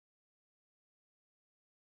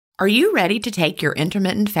Are you ready to take your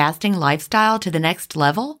intermittent fasting lifestyle to the next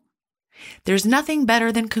level? There's nothing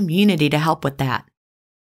better than community to help with that.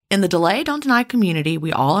 In the Delay Don't Deny community,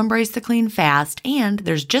 we all embrace the clean fast, and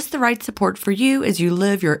there's just the right support for you as you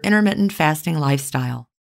live your intermittent fasting lifestyle.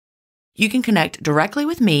 You can connect directly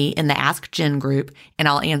with me in the Ask Jen group, and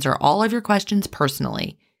I'll answer all of your questions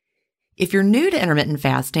personally. If you're new to intermittent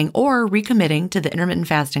fasting or recommitting to the intermittent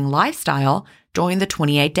fasting lifestyle, join the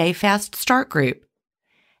 28-day Fast Start group.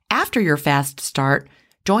 After your fast start,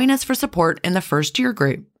 join us for support in the First Year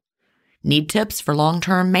group. Need tips for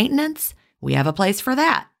long-term maintenance? We have a place for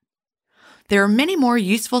that. There are many more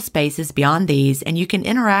useful spaces beyond these, and you can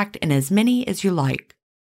interact in as many as you like.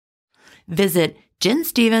 Visit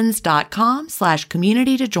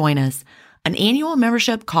jenstevens.com/community to join us. An annual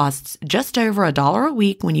membership costs just over $1 a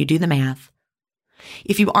week when you do the math.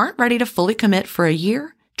 If you aren't ready to fully commit for a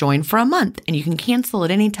year, join for a month and you can cancel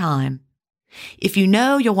at any time. If you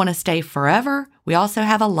know you'll want to stay forever, we also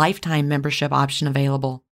have a lifetime membership option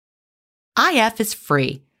available. IF is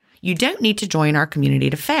free. You don't need to join our community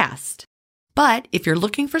to fast. But if you're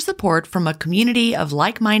looking for support from a community of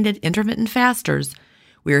like-minded intermittent fasters,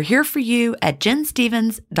 we're here for you at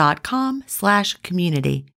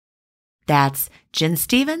jenstevens.com/community. That's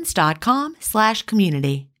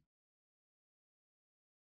jenstevens.com/community.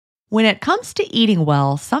 When it comes to eating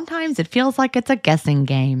well, sometimes it feels like it's a guessing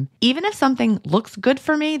game. Even if something looks good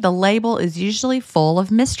for me, the label is usually full of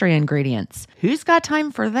mystery ingredients. Who's got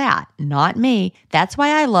time for that? Not me. That's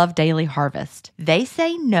why I love Daily Harvest. They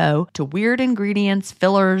say no to weird ingredients,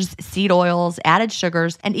 fillers, seed oils, added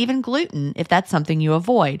sugars, and even gluten if that's something you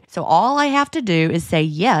avoid. So all I have to do is say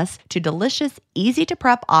yes to delicious,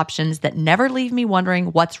 easy-to-prep options that never leave me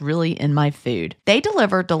wondering what's really in my food. They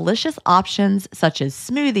deliver delicious options such as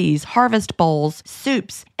smoothies, harvest bowls,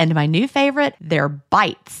 soups, and my new favorite, their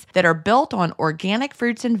bites that are built on organic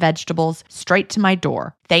fruits and vegetables straight to my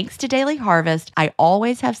door. Thanks to Daily Harvest, I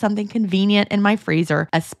always have something convenient in my freezer,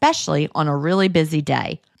 especially on a really busy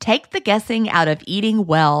day. Take the guessing out of eating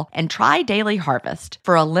well and try Daily Harvest.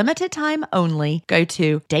 For a limited time only, go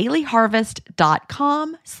to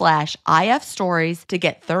dailyharvest.com/ifstories to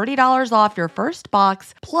get $30 off your first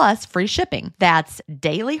box plus free shipping. That's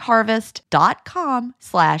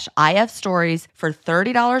dailyharvest.com/ifstories for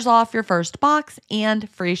 $30 off your first box and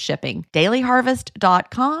free shipping.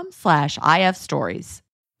 dailyharvest.com/ifstories.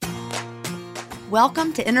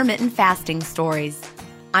 Welcome to Intermittent Fasting Stories.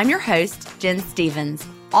 I'm your host, Jen Stevens,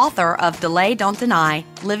 author of Delay Don't Deny,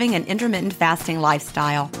 Living an Intermittent Fasting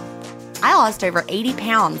Lifestyle. I lost over 80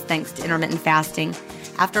 pounds thanks to intermittent fasting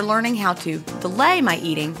after learning how to delay my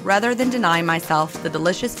eating rather than deny myself the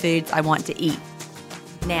delicious foods I want to eat.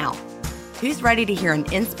 Now, who's ready to hear an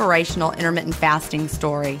inspirational intermittent fasting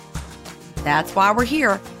story? That's why we're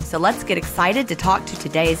here, so let's get excited to talk to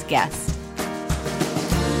today's guest.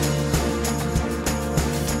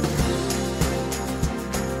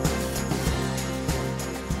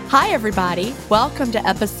 Hi, everybody. Welcome to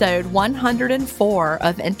episode 104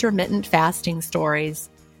 of Intermittent Fasting Stories.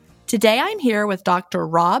 Today, I'm here with Dr.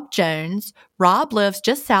 Rob Jones. Rob lives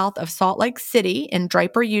just south of Salt Lake City in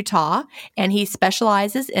Draper, Utah, and he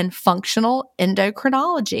specializes in functional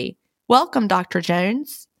endocrinology. Welcome, Dr.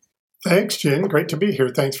 Jones. Thanks, Jen. Great to be here.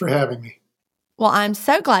 Thanks for having me. Well, I'm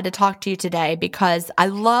so glad to talk to you today because I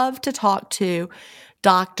love to talk to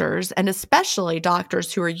doctors, and especially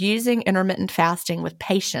doctors who are using intermittent fasting with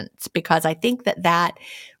patients, because I think that that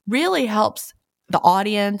really helps the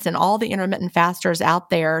audience and all the intermittent fasters out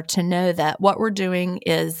there to know that what we're doing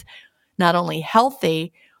is not only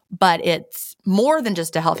healthy, but it's more than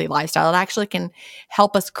just a healthy lifestyle. It actually can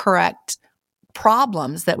help us correct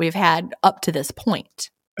problems that we've had up to this point.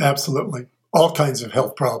 Absolutely. All kinds of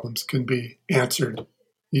health problems can be answered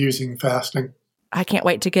using fasting. I can't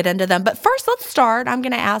wait to get into them. But first, let's start. I'm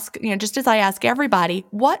going to ask, just as I ask everybody,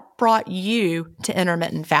 what brought you to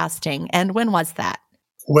intermittent fasting and when was that?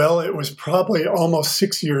 Well, it was probably almost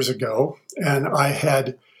 6 years ago, and I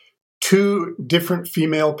had two different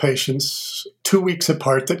female patients, 2 weeks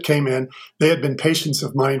apart, that came in. They had been patients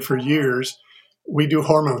of mine for years. We do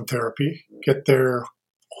hormone therapy, get their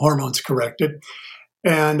hormones corrected.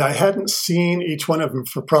 And I hadn't seen each one of them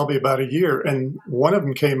for probably about a year. And one of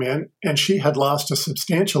them came in and she had lost a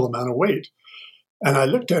substantial amount of weight. And I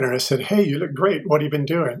looked at her and I said, "Hey, you look great. What have you been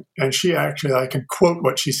doing?" And she actually, I can quote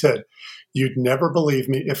what she said, "You'd never believe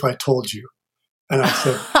me if I told you." And I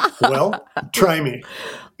said, "Well, try me."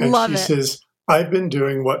 And Love she it. says, "I've been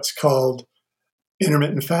doing what's called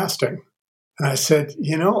intermittent fasting." And I said,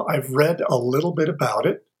 "I've read a little bit about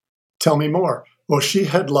it. Tell me more." Well, she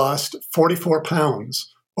had lost 44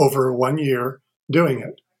 pounds over 1 year doing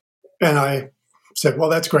it. And I said, well,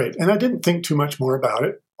 that's great. And I didn't think too much more about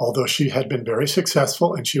it, although she had been very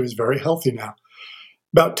successful and she was very healthy now.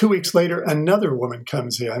 About 2 weeks later, another woman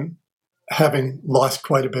comes in, having lost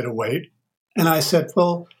quite a bit of weight. And I said,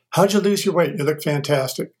 well, how'd you lose your weight? You look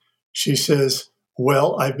fantastic. She says,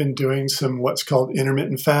 well, I've been doing some what's called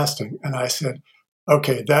intermittent fasting. And I said,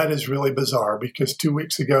 okay, that is really bizarre because 2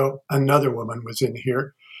 weeks ago, another woman was in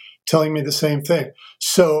here telling me the same thing.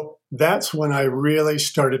 So that's when I really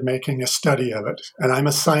started making a study of it. And I'm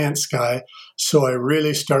a science guy, so I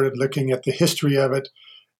really started looking at the history of it,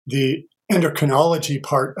 the endocrinology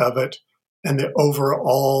part of it, and the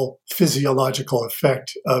overall physiological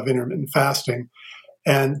effect of intermittent fasting.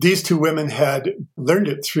 And these two women had learned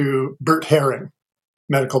it through Bert Herring,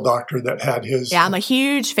 medical doctor that had his... Yeah, I'm a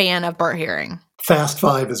huge fan of Bert Herring. Fast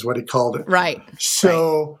 5 is what he called it. Right.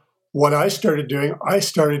 So what I started doing, I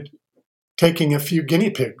started taking a few guinea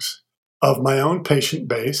pigs of my own patient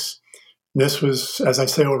base. This was, as I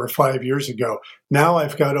say, over 5 years ago. Now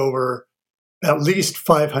I've got over at least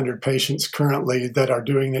 500 patients currently that are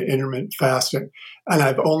doing the intermittent fasting. And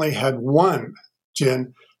I've only had one,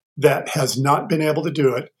 Jen, that has not been able to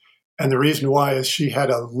do it. And the reason why is she had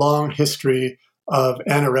a long history of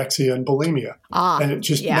anorexia and bulimia. And it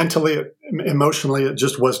just mentally, emotionally, it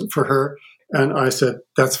just wasn't for her. And I said,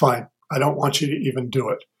 that's fine. I don't want you to even do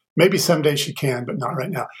it. Maybe someday she can, but not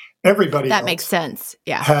right now. Everybody that makes sense.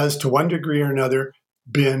 Yeah. Has, to one degree or another,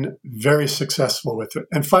 been very successful with it.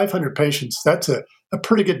 And 500 patients, that's a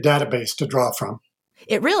pretty good database to draw from.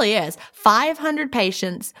 It really is. 500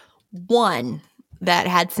 patients, one that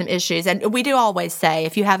had some issues. And we do always say,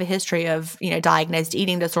 if you have a history of, diagnosed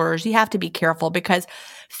eating disorders, you have to be careful because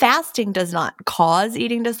fasting does not cause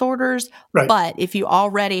eating disorders. Right. But if you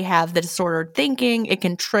already have the disordered thinking, it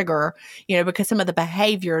can trigger, because some of the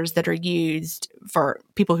behaviors that are used for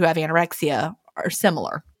people who have anorexia are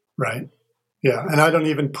similar. Right. Yeah. And I don't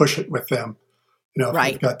even push it with them, if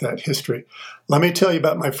right. they've got that history. Let me tell you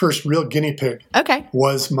about my first real guinea pig. Okay.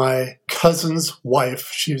 Was my cousin's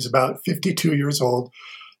wife. She was about 52 years old,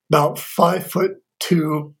 about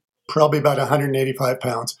 5'2", probably about 185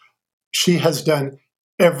 pounds. She has done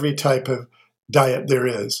every type of diet there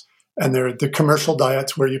is. And they're the commercial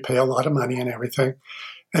diets where you pay a lot of money and everything.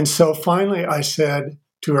 And so finally I said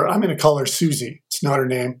to her, I'm going to call her Susie. It's not her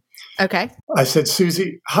name. Okay. I said,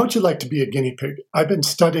 Susie, how'd you like to be a guinea pig? I've been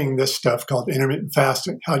studying this stuff called intermittent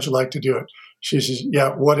fasting. How'd you like to do it? She says, yeah,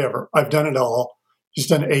 whatever. I've done it all. She's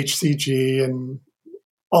done HCG and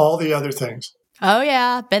all the other things. Oh,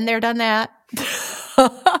 yeah. Been there, done that.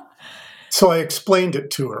 So I explained it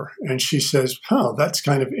to her, and she says, oh, that's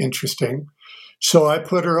kind of interesting. So I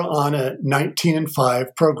put her on a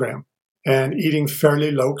 19-5 program and eating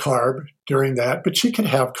fairly low carb during that. But she could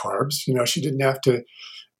have carbs. She didn't have to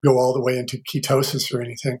go all the way into ketosis or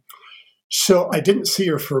anything. So I didn't see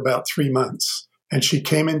her for about 3 months. And she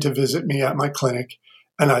came in to visit me at my clinic.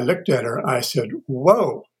 And I looked at her. I said,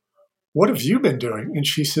 whoa, what have you been doing? And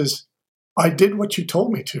she says, I did what you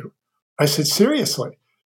told me to. I said, seriously?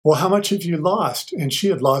 Well, how much have you lost? And she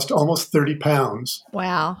had lost almost 30 pounds.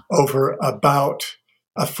 Wow. Over about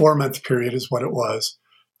a 4-month period is what it was.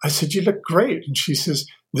 I said, you look great. And she says,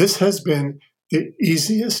 this has been the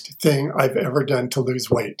easiest thing I've ever done to lose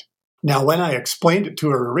weight. Now, when I explained it to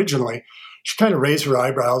her originally, she kind of raised her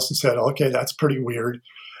eyebrows and said, okay, that's pretty weird.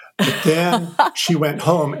 But then she went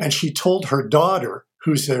home and she told her daughter,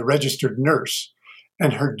 who's a registered nurse,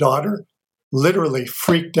 and her daughter literally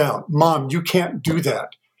freaked out. Mom, you can't do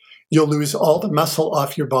that. You'll lose all the muscle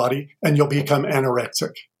off your body and you'll become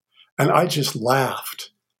anorexic. And I just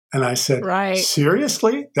laughed. And I said, right.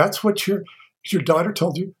 Seriously? That's what your daughter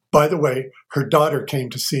told you? By the way, her daughter came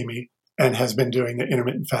to see me and has been doing the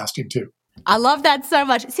intermittent fasting too. I love that so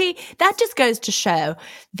much. See, that just goes to show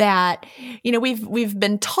that, we've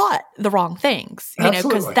been taught the wrong things,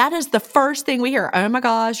 because that is the first thing we hear. Oh my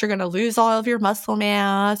gosh, you're going to lose all of your muscle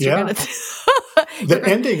mass. Yeah. The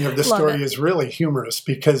ending of the story is really humorous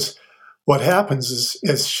because what happens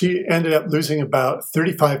is she ended up losing about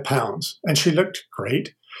 35 pounds and she looked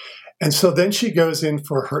great. And so then she goes in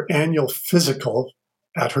for her annual physical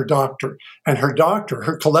at her doctor. And her doctor,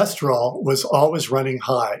 her cholesterol was always running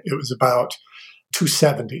high. It was about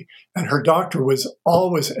 270. And her doctor was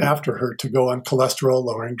always after her to go on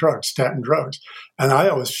cholesterol-lowering drugs, statin drugs.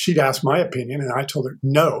 And she'd ask my opinion, and I told her,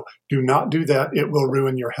 no, do not do that. It will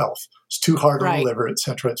ruin your health. It's too hard on the liver, et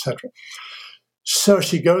cetera, et cetera. So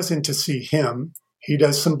she goes in to see him. He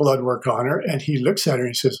does some blood work on her, and he looks at her and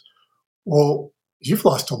he says, well, you've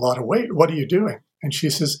lost a lot of weight. What are you doing? And she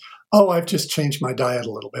says, oh, I've just changed my diet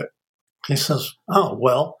a little bit. He says, oh,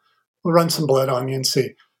 well, we'll run some blood on you and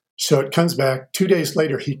see. So it comes back 2 days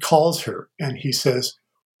later. He calls her and he says,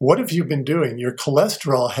 "What have you been doing? Your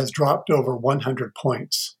cholesterol has dropped over 100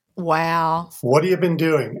 points. Wow. What have you been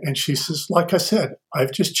doing?" And she says, "Like I said,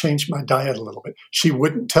 I've just changed my diet a little bit." She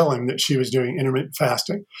wouldn't tell him that she was doing intermittent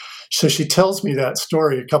fasting. So she tells me that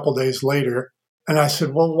story a couple days later. And I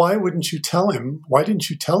said, "Well, why wouldn't you tell him? Why didn't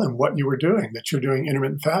you tell him what you were doing, that you're doing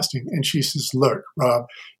intermittent fasting?" And she says, "Look, Rob,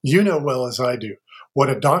 you know well as I do, what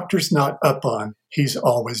a doctor's not up on, he's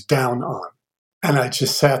always down on." And I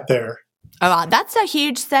just sat there. Oh, that's a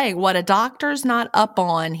huge saying. What a doctor's not up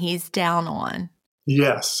on, he's down on.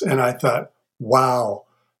 Yes. And I thought, wow,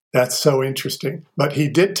 that's so interesting. But he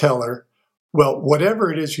did tell her, "Well,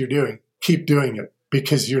 whatever it is you're doing, keep doing it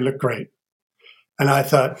because you look great." And I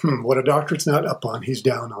thought, what a doctor's not up on, he's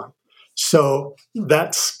down on. So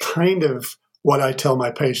that's kind of what I tell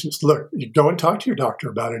my patients. Look, you go and talk to your doctor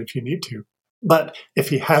about it if you need to. But if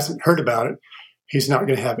he hasn't heard about it, he's not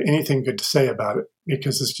going to have anything good to say about it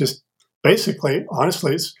because it's just basically,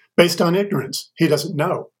 honestly, it's based on ignorance. He doesn't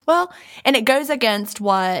know. Well, and it goes against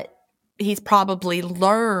what he's probably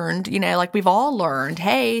learned, like we've all learned,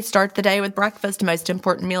 hey, start the day with breakfast, most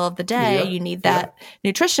important meal of the day. Yeah, you need that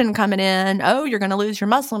nutrition coming in. Oh, you're going to lose your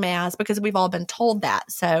muscle mass because we've all been told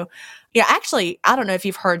that. So, actually, I don't know if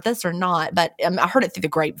you've heard this or not, but I heard it through the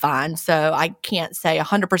grapevine. So I can't say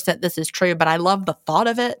 100% this is true, but I love the thought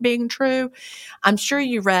of it being true. I'm sure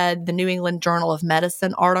you read the New England Journal of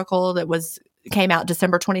Medicine article that came out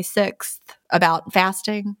December 26th about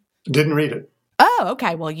fasting. Didn't read it. Oh,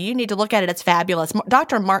 okay. Well, you need to look at it. It's fabulous.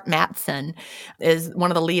 Dr. Mark Mattson is one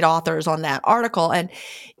of the lead authors on that article. And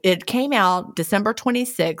it came out December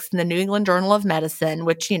 26th in the New England Journal of Medicine,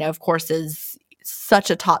 which, of course, is such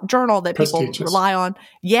a top journal that people rely on.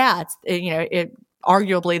 Yeah, it's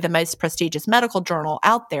arguably the most prestigious medical journal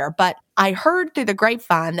out there. But I heard through the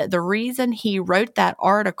grapevine that the reason he wrote that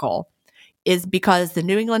article is because the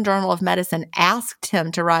New England Journal of Medicine asked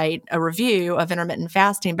him to write a review of intermittent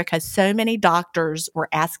fasting because so many doctors were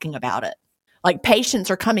asking about it. Like patients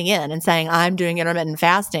are coming in and saying, "I'm doing intermittent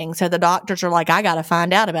fasting." So the doctors are like, "I got to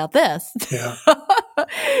find out about this." Yeah.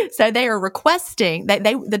 So they are requesting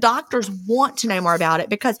the doctors want to know more about it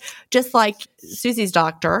because just like Susie's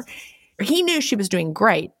doctor, he knew she was doing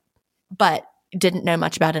great, but didn't know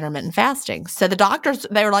much about intermittent fasting. So the doctors,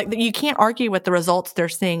 they were like, you can't argue with the results they're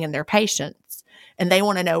seeing in their patients. And they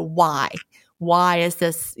want to know why. Why is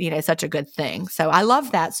this, such a good thing? So I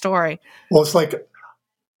love that story. Well, it's like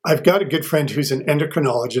I've got a good friend who's an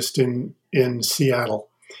endocrinologist in Seattle.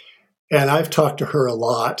 And I've talked to her a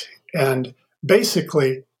lot. And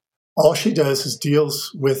basically, all she does is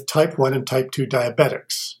deals with type 1 and type 2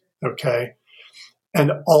 diabetics. Okay.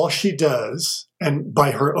 And all she does, and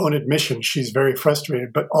by her own admission, she's very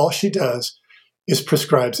frustrated, but all she does is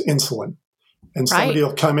prescribes insulin. And somebody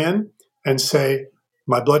will come in and say,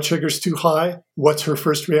 "My blood sugar's too high." What's her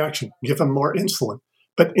first reaction? Give them more insulin.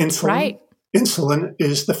 But insulin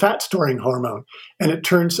is the fat storing hormone, and it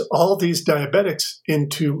turns all these diabetics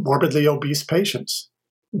into morbidly obese patients.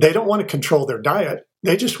 They don't want to control their diet.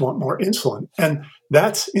 They just want more insulin. And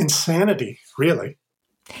that's insanity, really.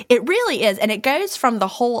 It really is. And it goes from the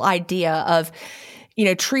whole idea of,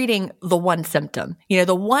 treating the one symptom.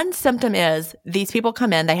 The one symptom is these people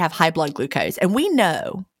come in, they have high blood glucose. And we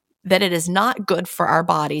know that it is not good for our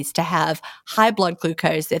bodies to have high blood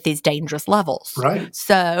glucose at these dangerous levels. Right.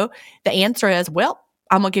 So the answer is, well,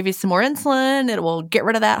 I'm going to give you some more insulin. It will get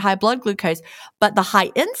rid of that high blood glucose. But the high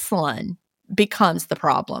insulin becomes the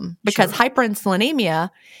problem because hyperinsulinemia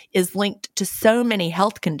is linked to so many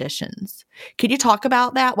health conditions. Could you talk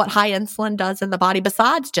about that, what high insulin does in the body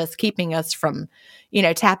besides just keeping us from,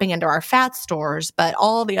 tapping into our fat stores, but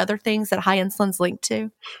all the other things that high insulin's linked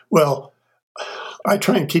to? Well, I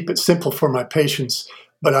try and keep it simple for my patients,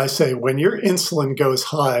 but I say when your insulin goes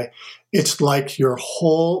high, it's like your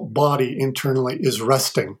whole body internally is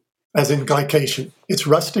rusting, as in glycation. It's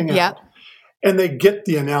rusting out. Yep. And they get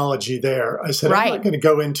the analogy there. I said, I'm not going to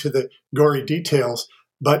go into the gory details,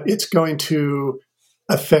 but it's going to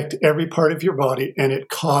affect every part of your body, and it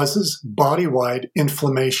causes body-wide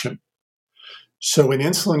inflammation. So when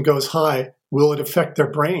insulin goes high, will it affect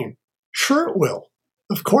their brain? Sure it will.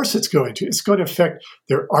 Of course it's going to. It's going to affect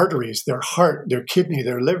their arteries, their heart, their kidney,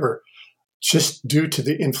 their liver, just due to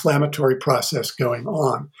the inflammatory process going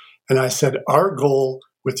on. And I said, our goal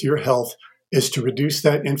with your health is to reduce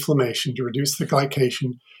that inflammation, to reduce the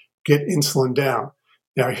glycation, get insulin down.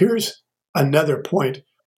 Now, here's another point.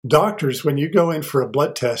 Doctors, when you go in for a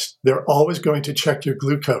blood test, they're always going to check your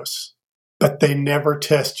glucose, but they never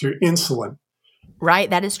test your insulin. Right,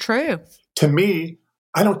 that is true. To me,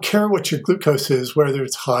 I don't care what your glucose is, whether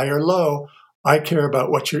it's high or low. I care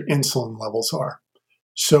about what your insulin levels are.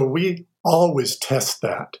 So we always test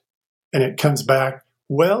that. And it comes back,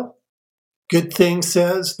 well, good thing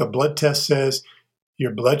says, the blood test says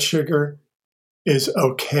your blood sugar is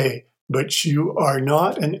okay, but you are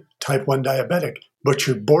not a type 1 diabetic, but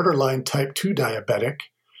you're borderline type 2 diabetic.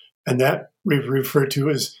 And that we refer to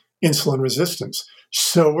as insulin resistance.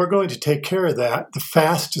 So we're going to take care of that the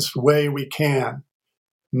fastest way we can.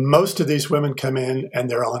 Most of these women come in and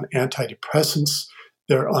they're on antidepressants,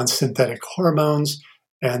 they're on synthetic hormones,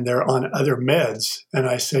 and they're on other meds. And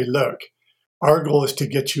I say, look, our goal is to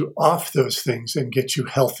get you off those things and get you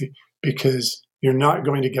healthy, because you're not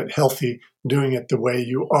going to get healthy doing it the way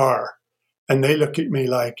you are. And they look at me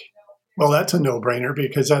like, well, that's a no-brainer,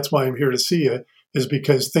 because that's why I'm here to see you, is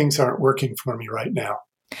because things aren't working for me right now.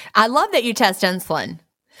 I love that you test insulin.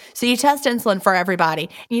 So you test insulin for everybody.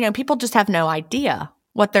 People just have no idea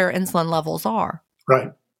what their insulin levels are.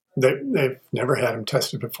 Right. They've never had them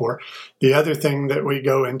tested before. The other thing that we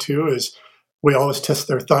go into is we always test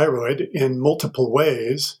their thyroid in multiple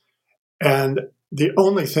ways. And the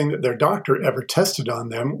only thing that their doctor ever tested on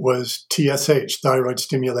them was TSH, thyroid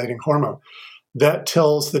stimulating hormone. That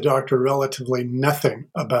tells the doctor relatively nothing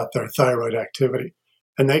about their thyroid activity.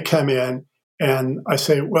 And they come in and I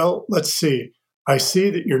say, well, let's see. I see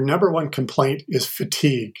that your number one complaint is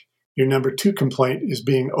fatigue. Your number two complaint is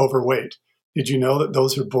being overweight. Did you know that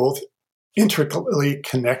those are both intricately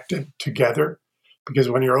connected together? Because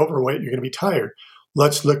when you're overweight, you're going to be tired.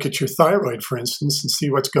 Let's look at your thyroid, for instance, and see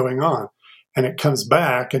what's going on. And it comes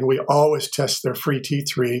back, and we always test their free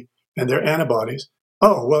T3 and their antibodies.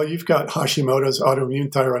 Oh, well, you've got Hashimoto's autoimmune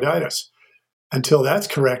thyroiditis. Until that's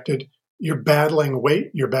corrected, you're battling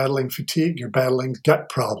weight, you're battling fatigue, you're battling gut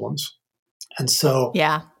problems. And so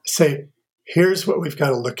say, here's what we've got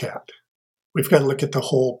to look at. We've got to look at the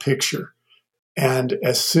whole picture. And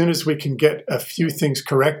as soon as we can get a few things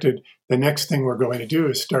corrected, the next thing we're going to do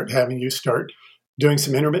is start having you start doing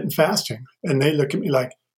some intermittent fasting. And they look at me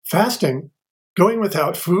like, fasting? Going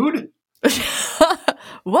without food?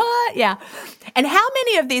 What? Yeah. And how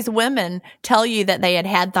many of these women tell you that they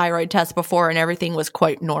had thyroid tests before and everything was,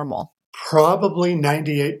 quote, normal? Probably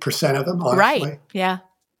 98% of them, honestly. Right. Yeah.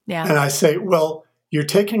 Yeah. And I say, well, you're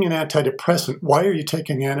taking an antidepressant. Why are you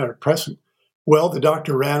taking an antidepressant? Well, the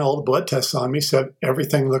doctor ran all the blood tests on me, said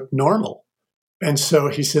everything looked normal. And so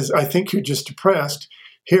he says, I think you're just depressed.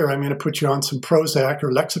 Here, I'm going to put you on some Prozac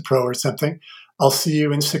or Lexapro or something. I'll see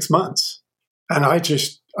you in 6 months. And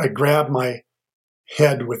I grab my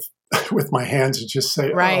head with my hands and just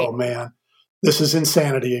say, right. Oh, man, this is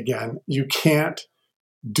insanity again. You can't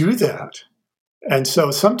do that. And so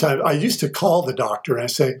sometimes I used to call the doctor and I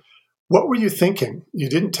say, what were you thinking? You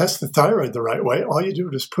didn't test the thyroid the right way. All you do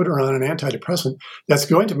is put her on an antidepressant that's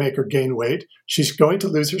going to make her gain weight. She's going to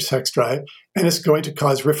lose her sex drive, and it's going to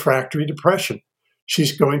cause refractory depression.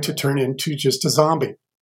 She's going to turn into just a zombie.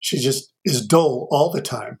 She just is dull all the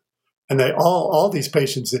time. And they all these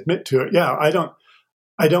patients admit to it. Yeah, I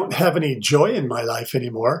don't have any joy in my life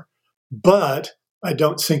anymore, but I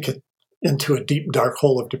don't sink it into a deep, dark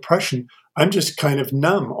hole of depression. I'm just kind of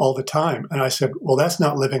numb all the time. And I said, well, that's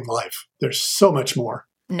not living life. There's so much more.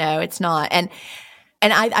 No, it's not. And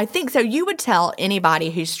I think so. You would tell anybody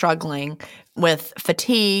who's struggling with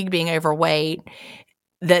fatigue, being overweight,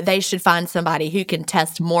 that they should find somebody who can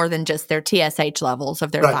test more than just their TSH levels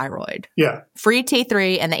of their thyroid. Yeah. Free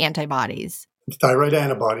T3 and the antibodies. Thyroid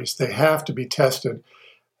antibodies, they have to be tested.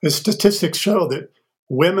 The statistics show that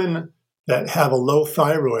women that have a low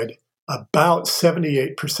thyroid, about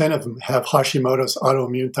 78% of them have Hashimoto's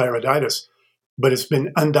autoimmune thyroiditis, but it's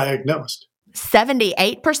been undiagnosed.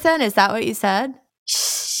 78%? Is that what you said?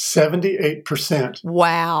 78%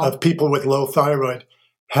 wow. of people with low thyroid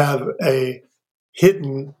have a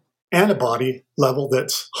hidden antibody level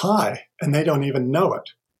that's high, and they don't even know it.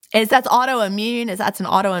 Is that autoimmune? Is that an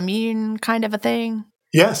autoimmune kind of a thing?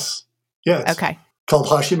 Yes. Yes. Okay. Called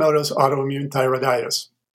Hashimoto's autoimmune thyroiditis.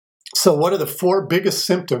 So what are the 4 biggest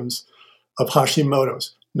symptoms of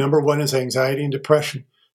Hashimoto's? Number 1 is anxiety and depression.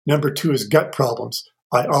 Number 2 is gut problems.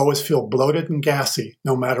 I always feel bloated and gassy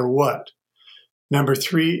no matter what. Number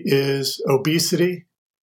 3 is obesity.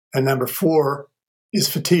 And number 4 is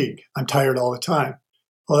fatigue. I'm tired all the time.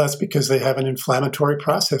 Well, that's because they have an inflammatory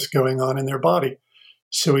process going on in their body.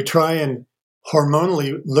 So we try and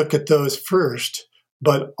hormonally look at those first,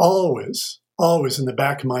 but always in the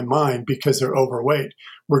back of my mind, because they're overweight,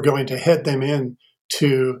 we're going to head them in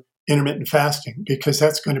to intermittent fasting, because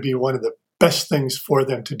that's going to be one of the best things for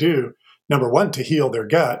them to do. Number 1, to heal their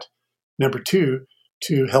gut. Number 2,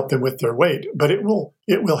 to help them with their weight. But it will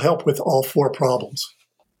help with all 4 problems.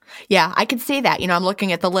 Yeah, I could see that. I'm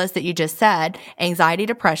looking at the list that you just said. Anxiety,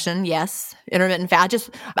 depression, yes. Intermittent fast.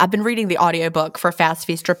 I've been reading the audiobook for Fast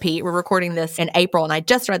Feast Repeat. We're recording this in April, and I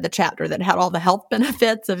just read the chapter that had all the health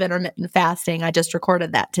benefits of intermittent fasting. I just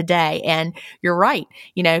recorded that today. And you're right.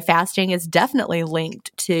 Fasting is definitely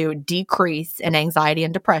linked to decrease in anxiety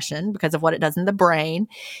and depression because of what it does in the brain.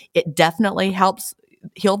 It definitely helps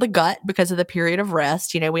heal the gut because of the period of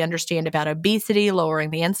rest. We understand about obesity, lowering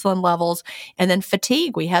the insulin levels, and then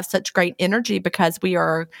fatigue. We have such great energy because we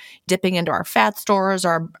are dipping into our fat stores.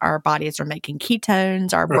 Our bodies are making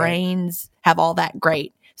ketones. Our Right. brains have all that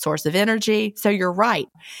great source of energy. So you're right.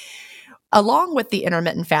 Along with the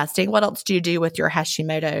intermittent fasting, what else do you do with your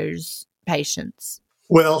Hashimoto's patients?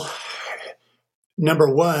 Well,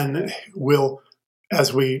 number one,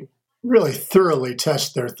 as we really thoroughly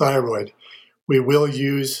test their thyroid, we will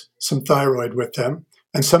use some thyroid with them.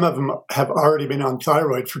 And some of them have already been on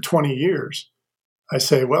thyroid for 20 years. I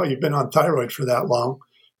say, well, you've been on thyroid for that long.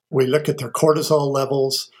 We look at their cortisol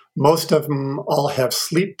levels. Most of them all have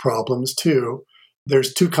sleep problems too.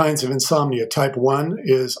 There's two kinds of insomnia. Type 1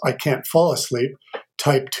 is I can't fall asleep.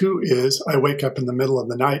 Type 2 is I wake up in the middle of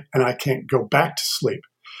the night and I can't go back to sleep.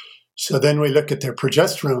 So then we look at their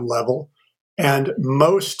progesterone level, and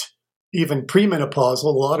most, even premenopausal, a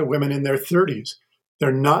lot of women in their 30s,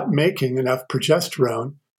 they're not making enough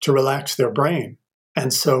progesterone to relax their brain.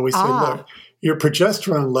 And so we say, look, your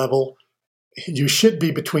progesterone level, you should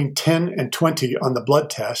be between 10 and 20 on the blood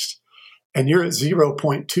test, and you're at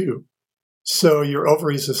 0.2. So your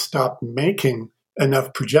ovaries have stopped making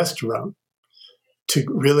enough progesterone to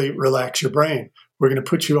really relax your brain. We're going to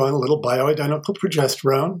put you on a little bioidentical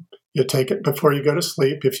progesterone. You take it before you go to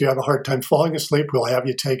sleep. If you have a hard time falling asleep, we'll have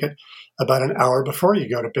you take it about an hour before you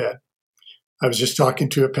go to bed. I was just talking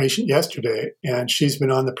to a patient yesterday, and she's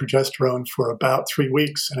been on the progesterone for about 3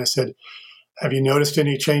 weeks. And I said, have you noticed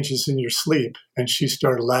any changes in your sleep? And she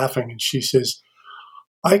started laughing, and she says,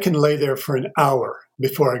 I can lay there for an hour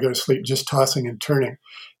before I go to sleep, just tossing and turning.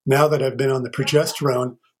 Now that I've been on the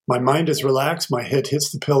progesterone, my mind is relaxed, my head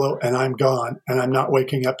hits the pillow, and I'm gone, and I'm not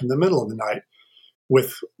waking up in the middle of the night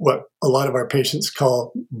with what a lot of our patients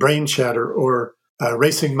call brain chatter or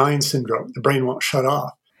racing mind syndrome. The brain won't shut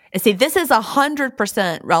off. And see, this is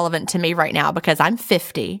 100% relevant to me right now because I'm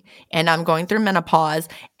 50 and I'm going through menopause,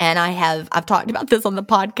 and I've talked about this on the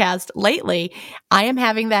podcast lately. I am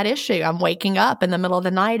having that issue. I'm waking up in the middle of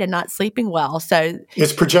the night and not sleeping well. So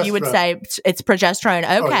it's progesterone. You would say it's progesterone.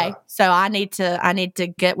 Okay. Oh, yeah. So I need to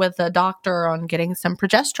get with a doctor on getting some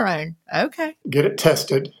progesterone. Okay. Get it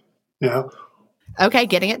tested. Okay,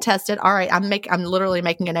 getting it tested. All right, I'm literally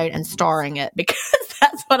making a note and starring it because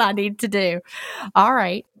that's what I need to do. All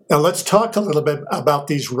right. Now let's talk a little bit about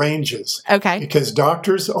these ranges. Okay. Because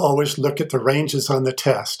doctors always look at the ranges on the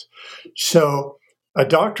test. So a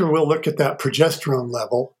doctor will look at that progesterone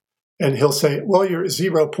level and he'll say, well, you're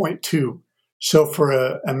 0.2. So for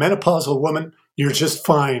a menopausal woman, you're just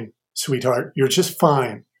fine, sweetheart. You're just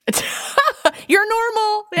fine. You're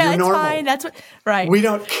normal. Yeah, You're it's normal. fine. That's what, right. We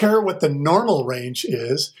don't care what the normal range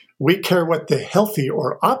is. We care what the healthy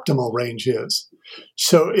or optimal range is.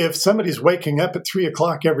 So if somebody's waking up at 3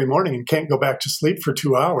 o'clock every morning and can't go back to sleep for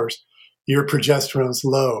 2 hours, your progesterone's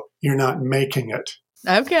low. You're not making it.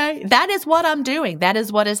 Okay. That is what I'm doing. That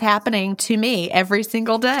is what is happening to me every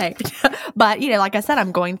single day. But, like I said,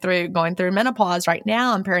 I'm going through menopause right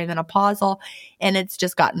now. I'm perimenopausal, and it's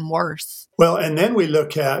just gotten worse. Well, and then we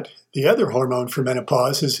look at the other hormone for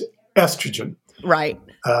menopause is estrogen. Right.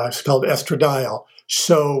 It's called estradiol.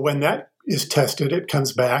 So when that is tested, it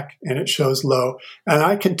comes back and it shows low. And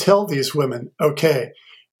I can tell these women, okay,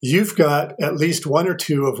 you've got at least one or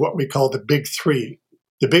two of what we call the big three.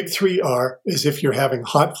 The big three is if you're having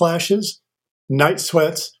hot flashes, night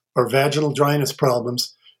sweats, or vaginal dryness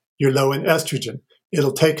problems, you're low in estrogen.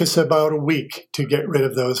 It'll take us about a week to get rid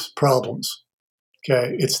of those problems.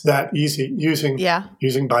 Okay, it's that easy using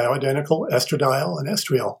bioidentical estradiol and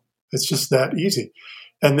estriol. It's just that easy.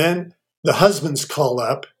 And then the husbands call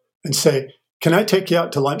up and say, can I take you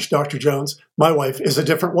out to lunch, Dr. Jones? My wife is a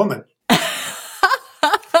different woman.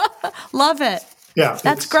 Love it. Yeah.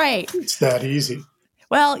 That's great. It's that easy.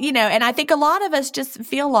 Well, and I think a lot of us just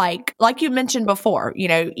feel like you mentioned before,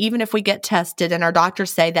 even if we get tested and our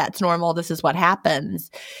doctors say that's normal, this is what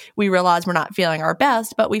happens, we realize we're not feeling our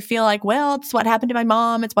best, but we feel like, well, it's what happened to my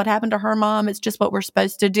mom. It's what happened to her mom. It's just what we're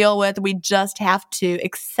supposed to deal with. We just have to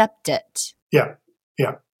accept it. Yeah.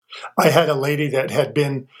 Yeah. I had a lady that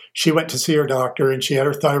she went to see her doctor and she had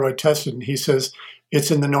her thyroid tested, and he says,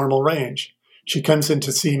 it's in the normal range. She comes in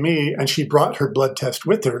to see me and she brought her blood test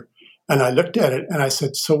with her. And I looked at it and I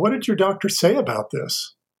said, so what did your doctor say about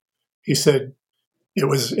this? He said, it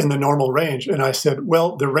was in the normal range. And I said,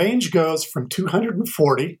 well, the range goes from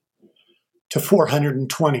 240 to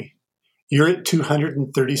 420. You're at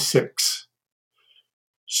 236.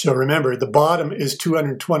 So remember, the bottom is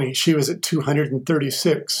 220. She was at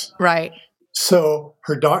 236. Right. So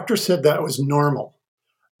her doctor said that was normal.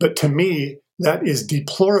 But to me, that is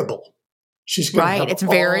deplorable. She's going to have It's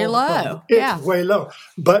very low. It's way low.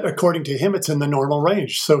 But according to him, it's in the normal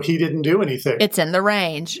range. So he didn't do anything. It's in the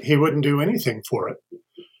range. He wouldn't do anything for it.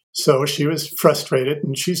 So she was frustrated,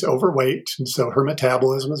 and she's overweight. And so her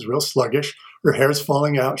metabolism is real sluggish. Her hair's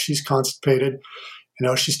falling out. She's constipated.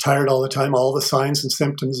 She's tired all the time, all the signs and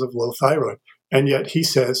symptoms of low thyroid. And yet he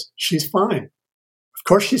says she's fine. Of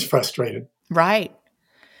course she's frustrated. Right.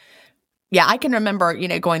 Yeah, I can remember,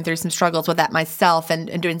 going through some struggles with that myself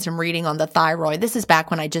and doing some reading on the thyroid. This is back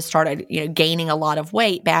when I just started, gaining a lot of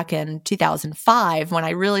weight back in 2005 when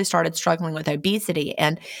I really started struggling with obesity.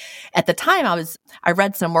 And at the time I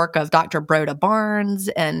read some work of Dr. Broda Barnes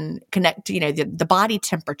and the body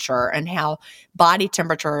temperature and how body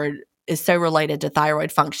temperature is so related to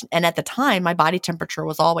thyroid function. And at the time, my body temperature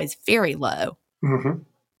was always very low. Mm-hmm.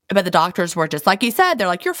 But the doctors were just like you said, they're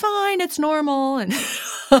like, you're fine, it's normal. And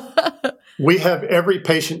we have every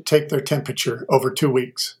patient take their temperature over 2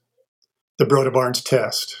 weeks, the Broda Barnes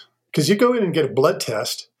test. Because you go in and get a blood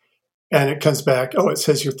test and it comes back, it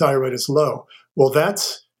says your thyroid is low. Well,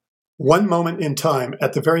 that's one moment in time.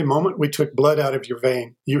 At the very moment we took blood out of your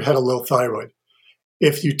vein, you had a low thyroid.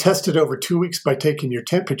 If you tested over 2 weeks by taking your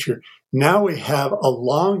temperature, now we have a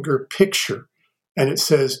longer picture and it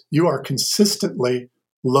says you are consistently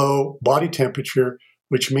low body temperature,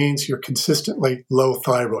 which means you're consistently low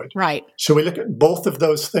thyroid. Right. So we look at both of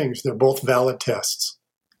those things. They're both valid tests.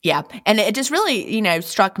 Yeah. And it just really,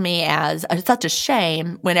 struck me as such a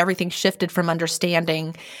shame when everything shifted from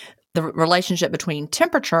understanding the relationship between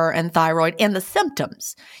temperature and thyroid and the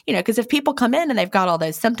symptoms. Because if people come in and they've got all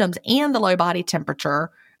those symptoms and the low body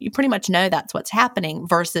temperature, you pretty much know that's what's happening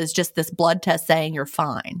versus just this blood test saying you're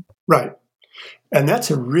fine. Right. And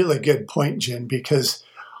that's a really good point, Jen, because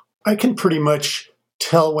I can pretty much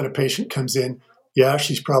tell when a patient comes in, yeah,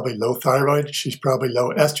 she's probably low thyroid, she's probably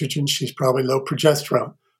low estrogen, she's probably low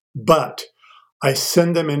progesterone. But I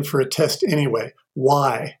send them in for a test anyway.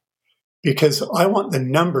 Why? Because I want the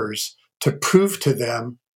numbers to prove to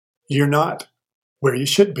them you're not where you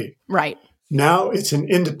should be. Right. Now it's an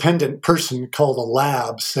independent person called a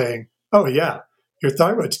lab saying, oh, yeah, your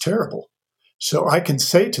thyroid's terrible. So I can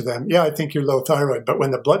say to them, yeah, I think you're low thyroid. But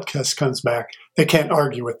when the blood test comes back, they can't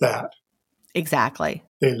argue with that. Exactly.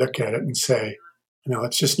 They look at it and say,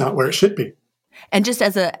 it's just not where it should be. And just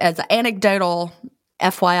as an anecdotal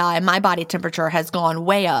FYI, my body temperature has gone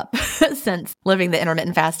way up since living the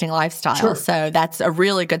intermittent fasting lifestyle. Sure. So that's a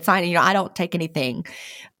really good sign. I don't take anything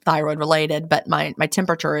thyroid related, but my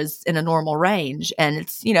temperature is in a normal range. And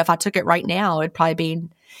it's, if I took it right now, it'd probably be,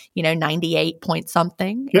 98 point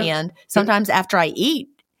something. Yeah. And sometimes after I eat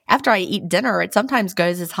dinner, it sometimes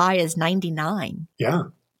goes as high as 99. Yeah,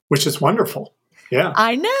 which is wonderful. Yeah.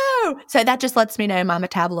 I know. So that just lets me know my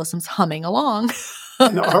metabolism's humming along.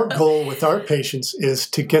 And our goal with our patients is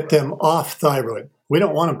to get them off thyroid. We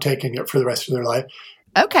don't want them taking it for the rest of their life.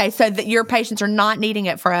 Okay, so that your patients are not needing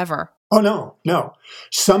it forever. Oh, no.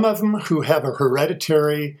 Some of them who have a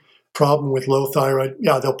hereditary problem with low thyroid,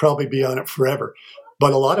 yeah, they'll probably be on it forever.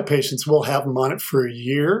 But a lot of patients will have them on it for a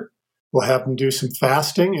year. We'll have them do some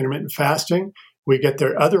fasting, intermittent fasting. We get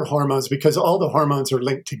their other hormones, because all the hormones are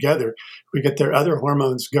linked together. We get their other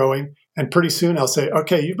hormones going. And pretty soon I'll say,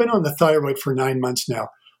 okay, you've been on the thyroid for 9 months now.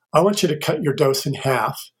 I want you to cut your dose in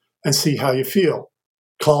half and see how you feel.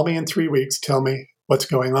 Call me in 3 weeks. Tell me what's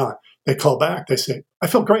going on. They call back. They say, I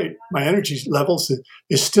feel great. My energy levels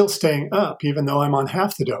is still staying up, even though I'm on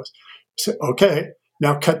half the dose. I say, okay,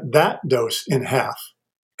 now cut that dose in half.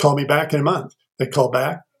 Call me back in a month. They call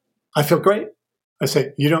back. I feel great. I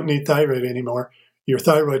say, you don't need thyroid anymore. Your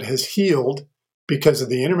thyroid has healed because of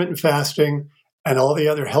the intermittent fasting and all the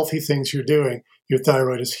other healthy things you're doing. Your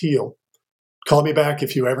thyroid is healed. Call me back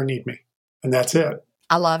if you ever need me. And that's it.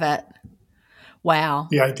 I love it. Wow.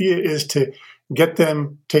 The idea is to get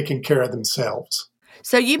them taking care of themselves.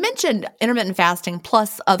 So you mentioned intermittent fasting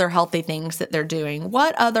plus other healthy things that they're doing.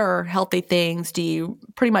 What other healthy things do you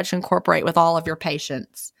pretty much incorporate with all of your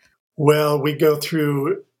patients? Well, we go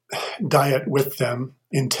through diet with them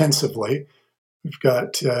intensively. We've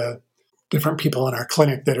got different people in our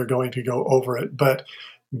clinic that are going to go over it. But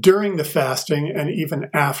during the fasting and even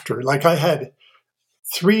after, like I had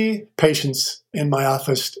 3 patients in my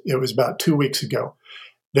office, it was about 2 weeks ago.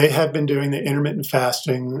 They have been doing the intermittent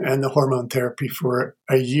fasting and the hormone therapy for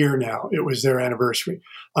a year now. It was their anniversary.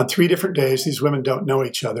 On 3 different days, these women don't know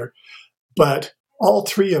each other, but all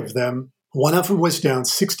 3 of them, one of them was down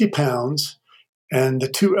 60 pounds, and the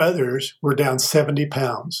 2 others were down 70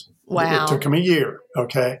 pounds. Wow. It took them a year,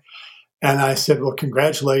 okay? And I said, well,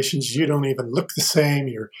 congratulations. You don't even look the same.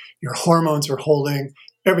 Your hormones are holding.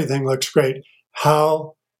 Everything looks great.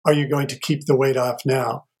 How are you going to keep the weight off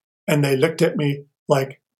now? And they looked at me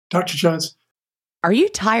like, Dr. Jones. Are you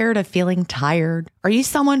tired of feeling tired? Are you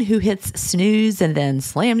someone who hits snooze and then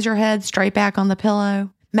slams your head straight back on the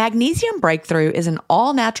pillow? Magnesium Breakthrough is an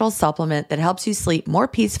all-natural supplement that helps you sleep more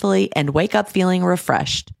peacefully and wake up feeling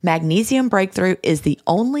refreshed. Magnesium Breakthrough is the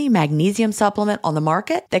only magnesium supplement on the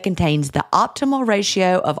market that contains the optimal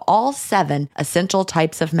ratio of all 7 essential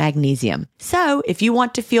types of magnesium. So, if you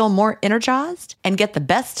want to feel more energized and get the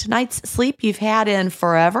best night's sleep you've had in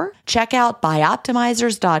forever, check out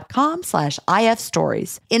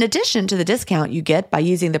bioptimizers.com/ifstories. In addition to the discount you get by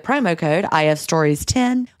using the promo code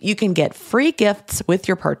IFStories10, you can get free gifts with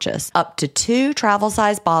your purchase, up to 2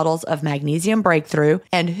 travel-sized bottles of Magnesium Breakthrough,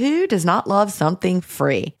 and who does not love something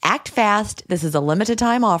free? Act fast. This is a limited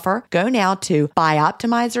time offer. Go now to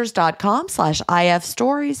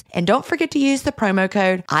bioptimizers.com/ifstories, and don't forget to use the promo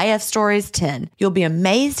code IFStories10. You'll be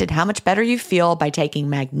amazed at how much better you feel by taking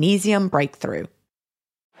Magnesium Breakthrough.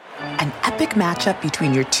 An epic matchup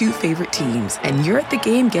between your 2 favorite teams, and you're at the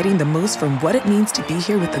game getting the most from what it means to be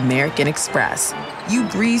here with American Express. You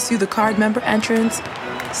breeze through the card member entrance,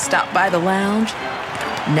 stop by the lounge.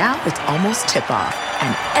 Now it's almost tip-off,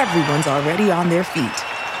 and everyone's already on their feet.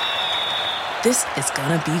 This is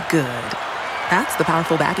gonna be good. That's the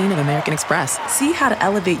powerful backing of American Express. See how to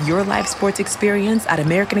elevate your live sports experience at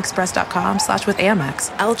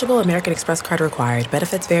americanexpress.com/withAmex. Eligible American Express card required.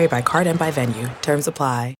 Benefits vary by card and by venue. Terms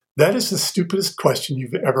apply. That is the stupidest question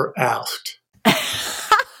you've ever asked.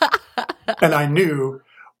 And I knew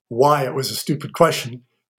why it was a stupid question.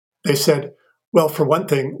 They said, well, for one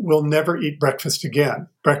thing, we'll never eat breakfast again.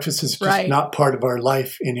 Breakfast is just not part of our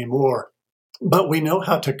life anymore. But we know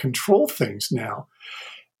how to control things now.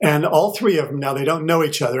 And all 3 of them, now they don't know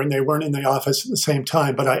each other and they weren't in the office at the same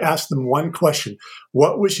time, but I asked them one question.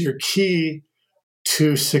 What was your key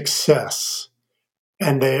to success?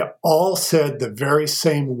 And they all said the very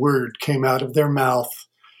same word came out of their mouth,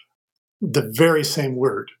 the very same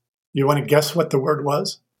word. You want to guess what the word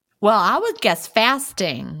was? Well, I would guess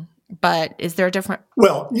fasting, but is there a different?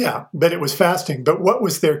 Well, yeah, but it was fasting. But what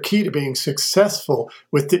was their key to being successful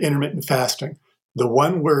with the intermittent fasting? The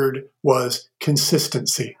one word was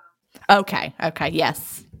consistency. Okay,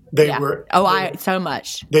 yes. They were. So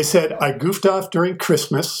much. They said, I goofed off during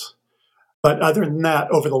Christmas, but other than that,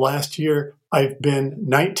 over the last year, I've been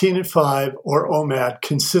 19-5 or OMAD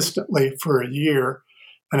consistently for a year.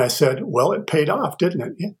 And I said, well, it paid off, didn't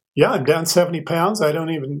it? Yeah, I'm down 70 pounds. I don't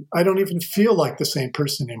even feel like the same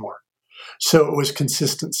person anymore. So it was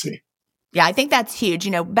consistency. Yeah, I think that's huge.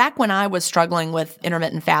 You know, back when I was struggling with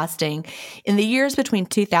intermittent fasting in the years between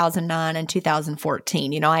 2009 and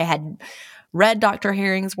 2014, I had read Dr.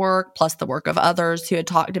 Herring's work, plus the work of others who had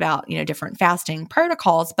talked about, different fasting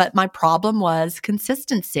protocols. But my problem was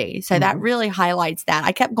consistency. So that really highlights that.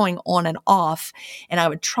 I kept going on and off, and I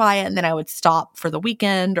would try it, and then I would stop for the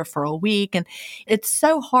weekend or for a week. And it's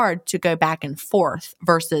so hard to go back and forth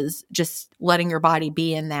versus just letting your body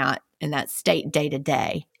be in that state day to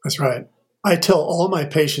day. That's right. I tell all my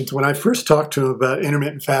patients, when I first talk to them about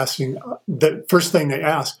intermittent fasting, the first thing they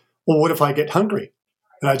ask, well, what if I get hungry?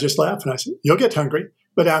 And I just laugh and I say, you'll get hungry,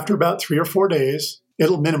 but after about 3 or 4 days,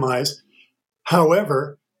 it'll minimize.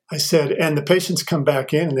 However, I said, and the patients come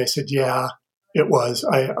back in and they said, yeah, it was.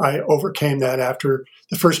 I overcame that after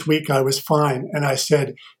the first week. I was fine. And I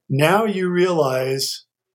said, now you realize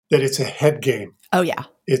that it's a head game. Oh, yeah.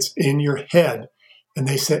 It's in your head. And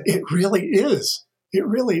they said, it really is. It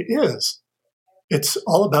really is. It's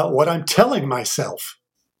all about what I'm telling myself.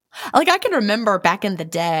 Like I can remember back in the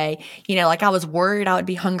day, I was worried I would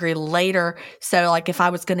be hungry later. So if I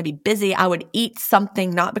was going to be busy, I would eat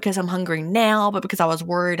something, not because I'm hungry now, but because I was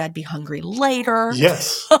worried I'd be hungry later.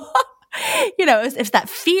 Yes. It's that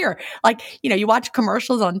fear. You watch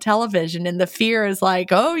commercials on television and the fear is like,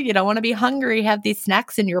 oh, you don't want to be hungry, have these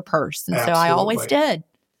snacks in your purse. And Absolutely. So I always did.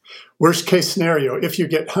 Worst case scenario, if you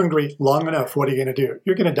get hungry long enough, what are you going to do?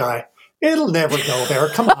 You're going to die. It'll never go there.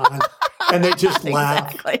 Come on. And they just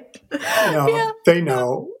laugh. Yeah. They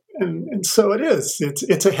know. And so it is.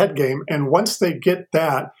 It's a head game. And once they get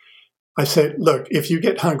that, I say, look, if you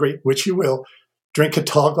get hungry, which you will, drink a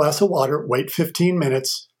tall glass of water, wait 15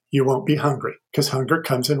 minutes, you won't be hungry because hunger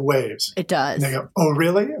comes in waves. It does. And they go, oh,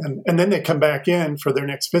 really? And then they come back in for their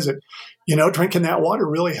next visit. Drinking that water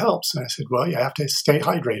really helps. And I said, well, you have to stay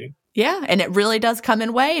hydrated. Yeah. And it really does come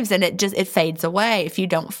in waves, and it fades away if you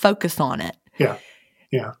don't focus on it. Yeah.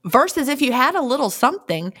 Yeah. Versus if you had a little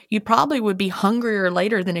something, you probably would be hungrier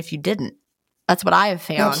later than if you didn't. That's what I have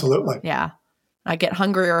found. Absolutely. Yeah. I get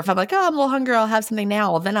hungrier if I'm like, oh, I'm a little hungry, I'll have something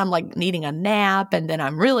now. Well, then I'm like needing a nap, and then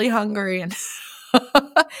I'm really hungry, and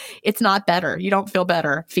it's not better. You don't feel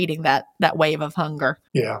better feeding that wave of hunger.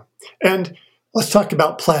 Yeah. And let's talk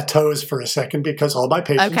about plateaus for a second, because all my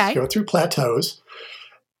patients go through plateaus,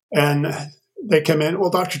 and they come in, well,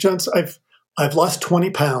 Dr. Jones, I've lost 20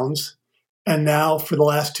 pounds, and now for the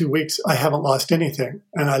last 2 weeks, I haven't lost anything.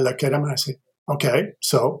 And I look at them and I say, okay,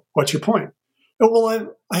 so what's your point? Oh,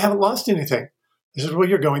 well, I haven't lost anything. I said, well,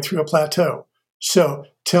 you're going through a plateau. So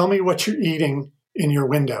tell me what you're eating in your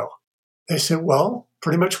window. They said, well,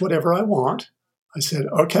 pretty much whatever I want. I said,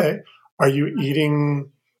 okay, are you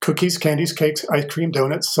eating cookies, candies, cakes, ice cream,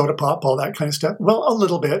 donuts, soda pop, all that kind of stuff? Well, a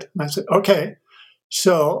little bit. And I said, okay.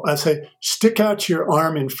 So I say, stick out your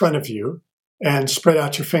arm in front of you and spread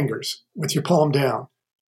out your fingers with your palm down.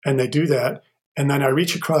 And they do that. And then I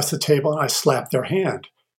reach across the table and I slap their hand.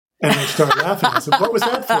 And they start laughing. I said, what was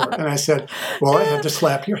that for? And I said, well, I had to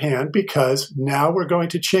slap your hand because now we're going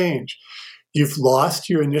to change. You've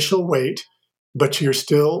lost your initial weight, but you're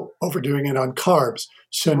still overdoing it on carbs.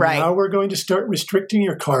 So now we're going to start restricting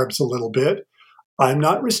your carbs a little bit. I'm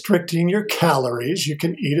not restricting your calories. You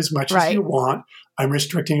can eat as much as you want. I'm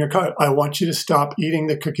restricting your carbs. I want you to stop eating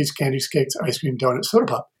the cookies, candies, cakes, ice cream, donuts, soda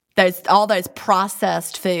pop. All those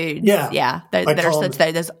processed foods. Yeah.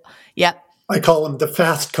 I call them the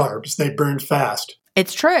fast carbs. They burn fast.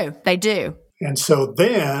 It's true. They do. And so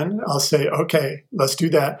then I'll say, okay, let's do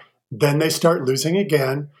that. Then they start losing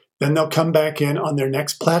again. Then they'll come back in on their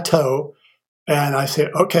next plateau. And I say,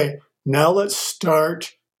 okay, now let's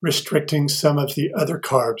start restricting some of the other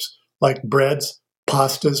carbs like breads,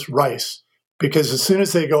 pastas, rice. Because as soon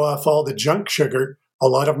as they go off all the junk sugar, a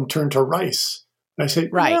lot of them turn to rice. And I say,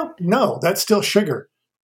 no, that's still sugar.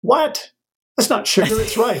 What? That's not sugar,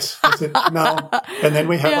 it's rice. I said, no. And then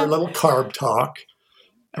we have our little carb talk.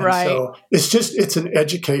 And so it's an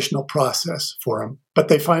educational process for them, but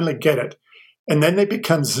they finally get it. And then they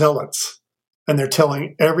become zealots, and they're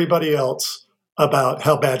telling everybody else about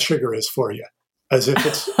how bad sugar is for you, as if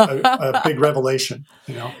it's a big revelation,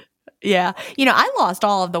 Yeah. I lost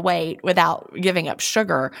all of the weight without giving up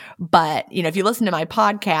sugar. But, if you listen to my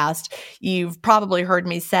podcast, you've probably heard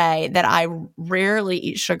me say that I rarely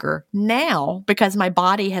eat sugar now because my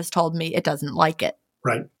body has told me it doesn't like it.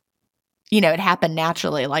 Right. It happened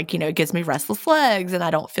naturally. Like, it gives me restless legs and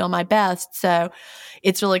I don't feel my best. So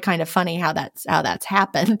it's really kind of funny how that's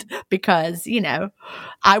happened because,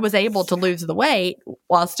 I was able to lose the weight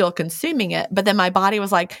while still consuming it. But then my body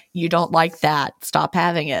was like, you don't like that. Stop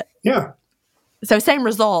having it. Yeah. So same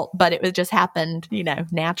result, but it just happened,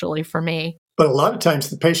 naturally for me. But a lot of times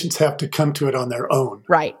the patients have to come to it on their own.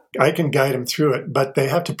 Right. I can guide them through it, but they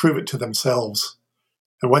have to prove it to themselves.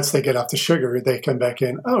 And once they get off the sugar, they come back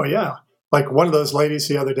in, oh, yeah. Like one of those ladies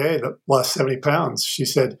the other day that lost 70 pounds, she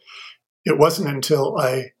said, it wasn't until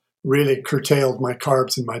I really curtailed my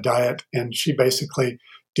carbs in my diet and she basically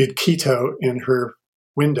did keto in her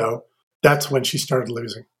window. That's when she started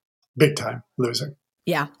losing, big time losing.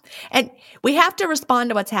 Yeah. And we have to respond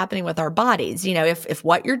to what's happening with our bodies. If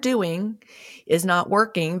what you're doing is not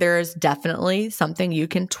working, there's definitely something you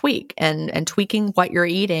can tweak. And tweaking what you're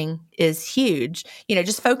eating is huge.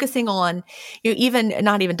 Just focusing on, even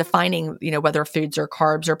not even defining, whether foods are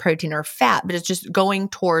carbs or protein or fat, but it's just going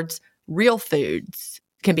towards real foods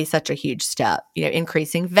can be such a huge step.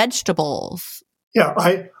 Increasing vegetables. Yeah.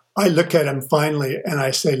 I look at them finally and I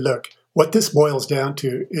say, look, what this boils down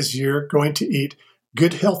to is you're going to eat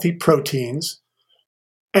good, healthy proteins,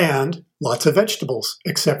 and lots of vegetables,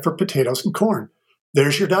 except for potatoes and corn.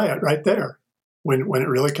 There's your diet right there when it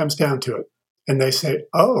really comes down to it. And they say,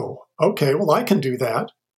 oh, okay, well, I can do that.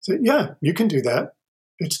 I say, yeah, you can do that.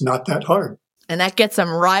 It's not that hard. And that gets them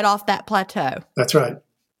right off that plateau. That's right.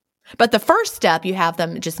 But the first step, you have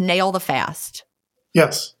them just nail the fast.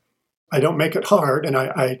 Yes. I don't make it hard, and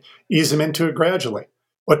I ease them into it gradually.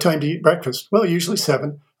 What time do you eat breakfast? Well, usually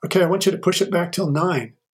 7. Okay, I want you to push it back till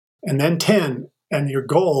 9 and then 10. And your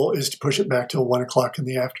goal is to push it back till 1 o'clock in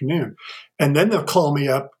the afternoon. And then they'll call me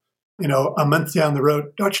up, a month down the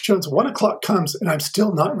road. Dr. Jones, 1 o'clock comes and I'm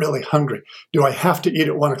still not really hungry. Do I have to eat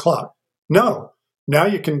at 1 o'clock? No. Now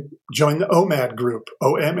you can join the OMAD group,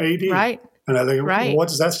 OMAD. Right. And I think, well, what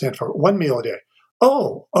does that stand for? 1 meal a day.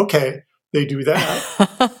 Oh, okay. they do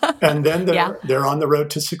that, and then Yeah. they're on the road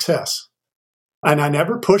to success. And I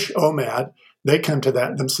never push OMAD. They come to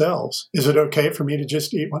that themselves. Is it okay for me to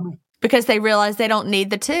just eat one meal? Because they realize they don't need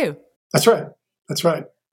the two. That's right. That's right.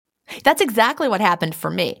 That's exactly what happened for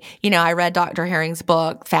me. I read Dr. Herring's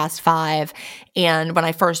book, Fast Five, and when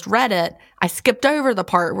I first read it, I skipped over the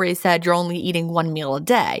part where he said you're only eating one meal a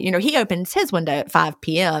day. He opens his window at 5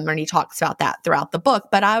 p.m. and he talks about that throughout the book.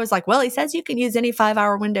 But I was like, well, he says you can use any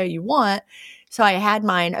 5-hour window you want. So I had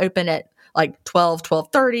mine open at like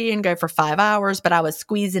 12:30 and go for 5 hours, but I was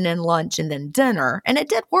squeezing in lunch and then dinner, and it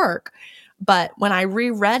did work. But when I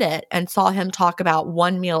reread it and saw him talk about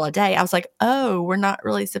one meal a day, I was like, oh, we're not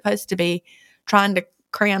really supposed to be trying to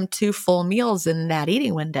cram 2 full meals in that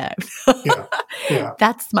eating window. Yeah.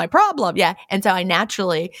 That's my problem. Yeah. And so I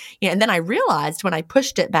naturally, and then I realized when I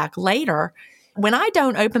pushed it back later, when I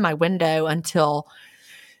don't open my window until,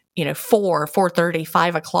 4:30,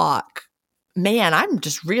 5 o'clock, man, I'm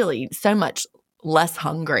just really so much less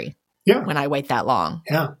hungry when I wait that long.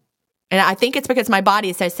 Yeah. And I think it's because my body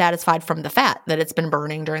is so satisfied from the fat that it's been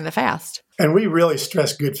burning during the fast. And we really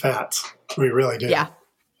stress good fats. We really do. Yeah.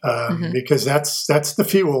 Because that's the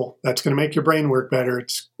fuel that's going to make your brain work better.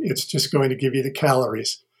 It's just going to give you the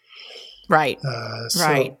calories. Right.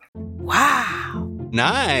 Right. Wow.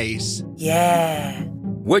 Nice. Yeah.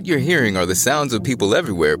 What you're hearing are the sounds of people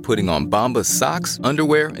everywhere putting on Bombas socks,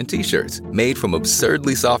 underwear, and T-shirts made from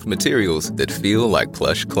absurdly soft materials that feel like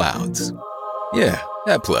plush clouds. Yeah,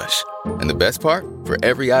 that plush. And the best part? For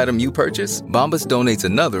every item you purchase, Bombas donates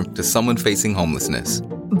another to someone facing homelessness.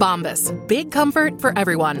 Bombas. Big comfort for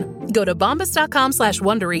everyone. Go to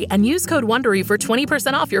bombas.com/Wondery and use code Wondery for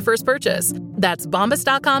 20% off your first purchase. That's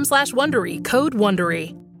bombas.com/Wondery, code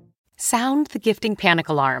Wondery. Sound the gifting panic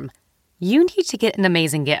alarm. You need to get an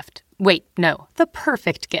amazing gift. Wait, no, the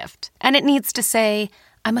perfect gift. And it needs to say,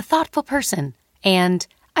 I'm a thoughtful person, and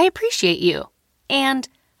I appreciate you, and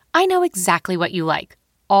I know exactly what you like,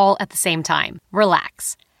 all at the same time.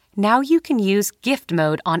 Relax. Now you can use gift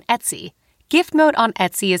mode on Etsy. Gift mode on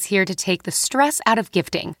Etsy is here to take the stress out of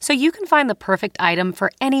gifting so you can find the perfect item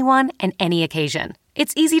for anyone and any occasion.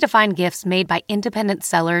 It's easy to find gifts made by independent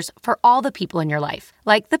sellers for all the people in your life,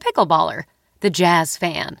 like the pickleballer, the jazz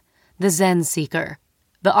fan, the Zen seeker,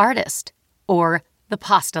 the artist, or the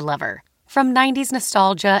pasta lover. From 90s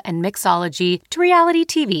nostalgia and mixology to reality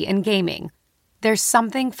TV and gaming, there's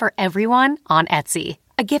something for everyone on Etsy.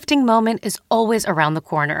 A gifting moment is always around the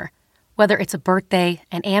corner. Whether it's a birthday,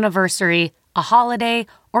 an anniversary, a holiday,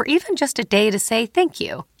 or even just a day to say thank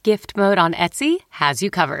you, Gift Mode on Etsy has you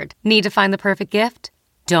covered. Need to find the perfect gift?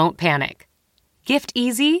 Don't panic. Gift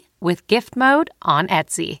easy with Gift Mode on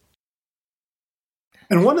Etsy.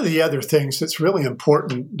 And one of the other things that's really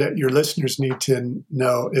important that your listeners need to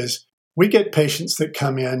know is we get patients that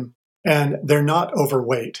come in and they're not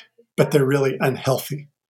overweight, but they're really unhealthy.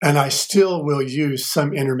 And I still will use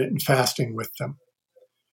some intermittent fasting with them.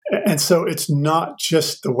 And so it's not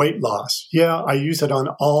just the weight loss. Yeah, I use it on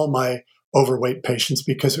all my overweight patients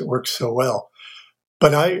because it works so well.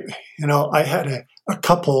 But I had a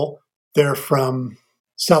couple, they're from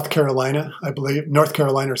South Carolina, I believe, North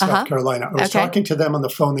Carolina or South Carolina. I was talking to them on the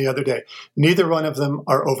phone the other day. Neither one of them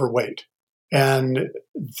are overweight. And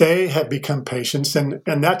they have become patients. And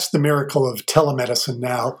that's the miracle of telemedicine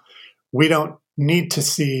now. We don't need to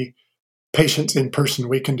see patients in person.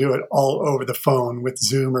 We can do it all over the phone with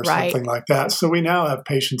Zoom or something like that. So we now have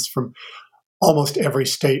patients from almost every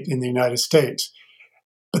state in the United States.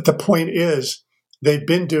 But the point is, they've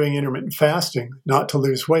been doing intermittent fasting, not to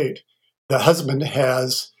lose weight. The husband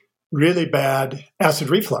has really bad acid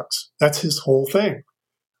reflux. That's his whole thing.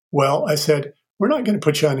 Well, I said, we're not going to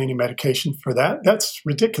put you on any medication for that. That's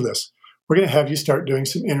ridiculous. We're going to have you start doing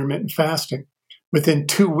some intermittent fasting. Within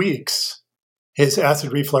 2 weeks, his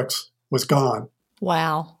acid reflux was gone.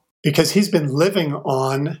 Wow. Because he's been living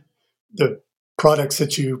on the products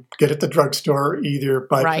that you get at the drugstore, either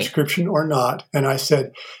by prescription or not. And I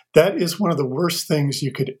said, that is one of the worst things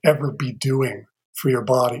you could ever be doing for your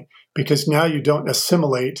body, because now you don't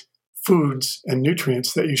assimilate foods and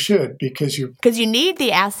nutrients that you should, because you need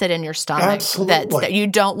the acid in your stomach. Absolutely. That you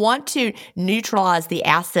don't want to neutralize the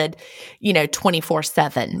acid,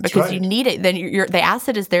 24/7, because you need it. Then the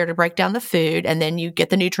acid is there to break down the food, and then you get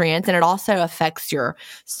the nutrients, and it also affects your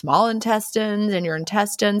small intestines and your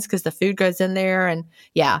intestines because the food goes in there, and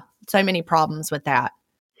so many problems with that.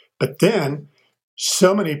 But then,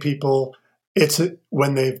 so many people,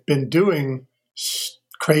 when they've been doing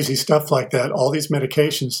crazy stuff like that, all these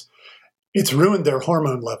medications, it's ruined their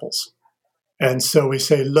hormone levels. And so we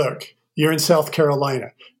say, look, you're in South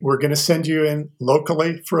Carolina. We're going to send you in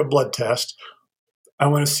locally for a blood test. I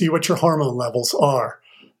want to see what your hormone levels are.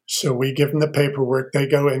 So we give them the paperwork. They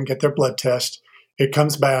go in, get their blood test. It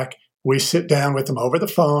comes back. We sit down with them over the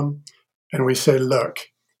phone and we say, look,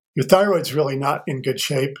 your thyroid's really not in good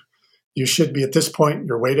shape. You should be at this point.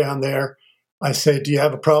 You're way down there. I say, do you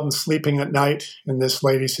have a problem sleeping at night? And this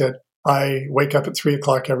lady said, I wake up at 3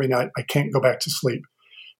 o'clock every night. I can't go back to sleep.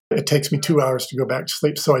 It takes me 2 hours to go back to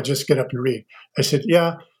sleep. So I just get up and read. I said,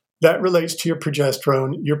 yeah, that relates to your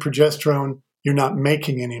progesterone. Your progesterone, you're not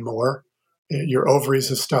making anymore. Your ovaries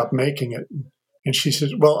have stopped making it. And she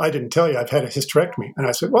says, well, I didn't tell you. I've had a hysterectomy. And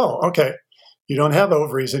I said, well, okay. You don't have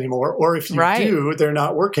ovaries anymore. Or if you do, they're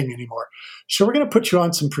not working anymore. So we're going to put you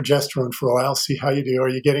on some progesterone for a while, see how you do. Are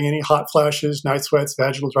you getting any hot flashes, night sweats,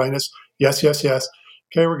 vaginal dryness? Yes, yes, yes.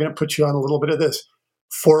 Okay, we're going to put you on a little bit of this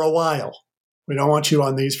for a while. We don't want you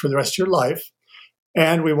on these for the rest of your life.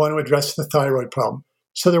 And we want to address the thyroid problem.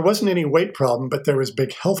 So there wasn't any weight problem, but there was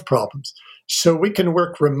big health problems. So we can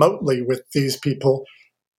work remotely with these people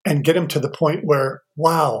and get them to the point where,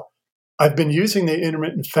 wow, I've been using the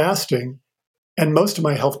intermittent fasting and most of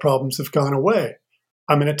my health problems have gone away.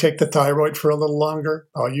 I'm going to take the thyroid for a little longer.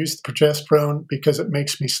 I'll use the progesterone because it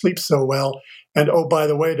makes me sleep so well. And oh, by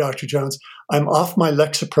the way, Dr. Jones, I'm off my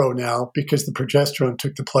Lexapro now because the progesterone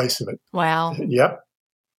took the place of it. Wow. Yep.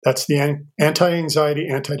 That's the anti-anxiety,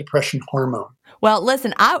 antidepressant hormone. Well,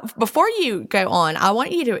 listen, before you go on, I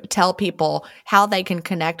want you to tell people how they can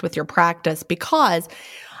connect with your practice because,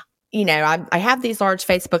 you know, I have these large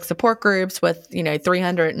Facebook support groups with,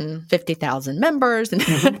 350,000 members and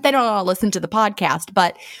they don't all listen to the podcast.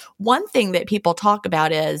 But one thing that people talk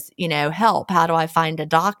about is, help. How do I find a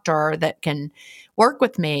doctor that can work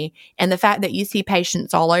with me? And the fact that you see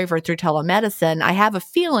patients all over through telemedicine, I have a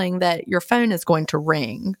feeling that your phone is going to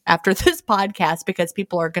ring after this podcast because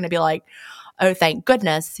people are going to be like, oh, thank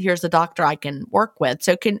goodness, here's a doctor I can work with.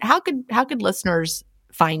 So how could listeners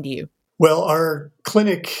find you? Well, our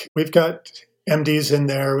clinic, we've got MDs in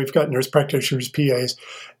there. We've got nurse practitioners, PAs.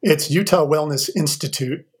 It's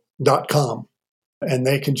UtahWellnessInstitute.com. And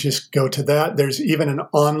they can just go to that. There's even an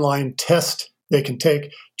online test they can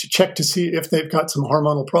take to check to see if they've got some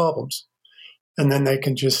hormonal problems. And then they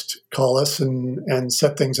can just call us and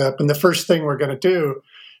set things up. And the first thing we're going to do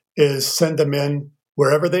is send them in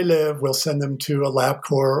wherever they live. We'll send them to a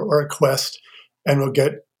LabCorp or a Quest, and we'll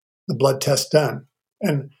get the blood test done.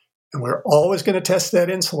 And we're always going to test that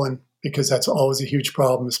insulin because that's always a huge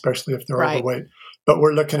problem, especially if they're overweight. But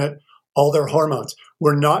we're looking at all their hormones.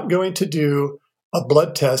 We're not going to do a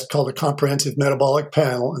blood test called a comprehensive metabolic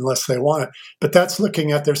panel unless they want it. But that's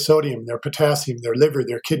looking at their sodium, their potassium, their liver,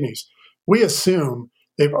 their kidneys. We assume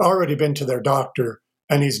they've already been to their doctor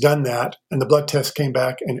and he's done that, and the blood test came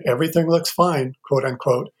back and everything looks fine, quote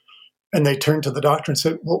unquote. And they turned to the doctor and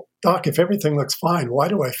said, well, doc, if everything looks fine, why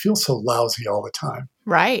do I feel so lousy all the time?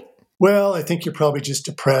 Right. Well, I think you're probably just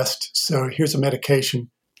depressed. So here's a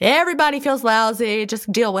medication. Everybody feels lousy.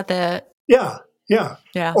 Just deal with it. Yeah.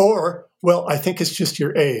 Or, well, I think it's just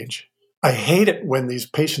your age. I hate it when these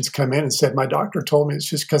patients come in and said, my doctor told me it's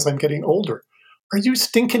just because I'm getting older. Are you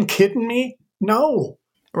stinking kidding me? No.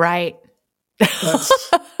 Right.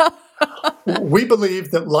 We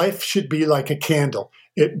believe that life should be like a candle.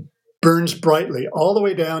 It burns brightly all the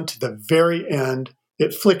way down to the very end.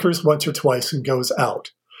 It flickers once or twice and goes out.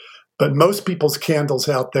 But most people's candles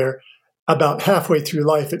out there, about halfway through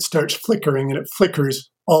life, it starts flickering and it flickers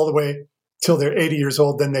all the way till they're 80 years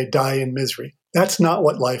old. Then they die in misery. That's not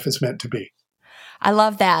what life is meant to be. I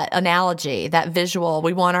love that analogy, that visual.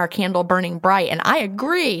 We want our candle burning bright. And I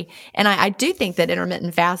agree. And I do think that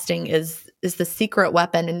intermittent fasting is the secret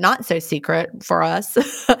weapon, and not so secret for us,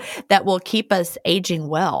 that will keep us aging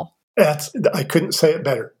well. I couldn't say it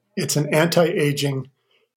better. It's an anti-aging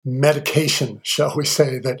medication, shall we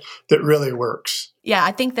say, that really works. Yeah,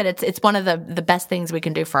 I think that it's one of the best things we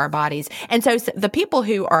can do for our bodies. And so the people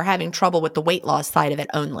who are having trouble with the weight loss side of it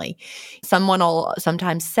only, someone will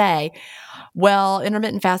sometimes say, well,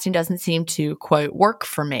 intermittent fasting doesn't seem to, quote, work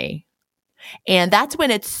for me. And that's when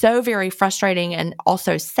it's so very frustrating and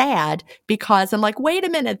also sad, because I'm like, wait a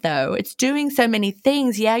minute, though. It's doing so many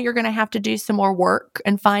things. Yeah, you're going to have to do some more work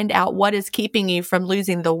and find out what is keeping you from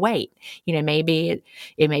losing the weight. Maybe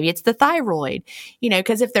it's the thyroid,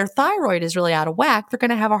 because if their thyroid is really out of whack, they're going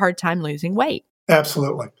to have a hard time losing weight.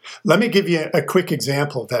 Absolutely. Let me give you a quick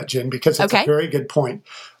example of that, Jen, because it's a very good point.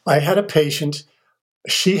 I had a patient.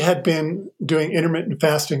 She had been doing intermittent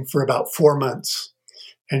fasting for about 4 months.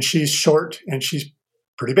 And she's short and she's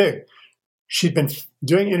pretty big. She'd been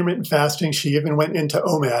doing intermittent fasting. She even went into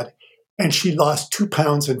OMAD and she lost 2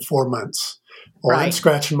 pounds in 4 months. Well, I'm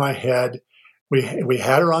scratching my head. We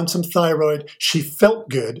had her on some thyroid. She felt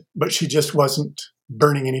good, but she just wasn't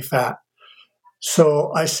burning any fat.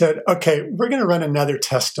 So I said, okay, we're going to run another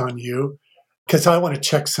test on you because I want to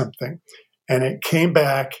check something. And it came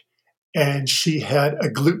back and she had a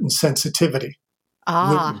gluten sensitivity.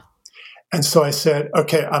 Gluten. And so I said,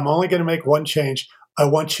 okay, I'm only going to make one change. I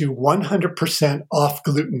want you 100% off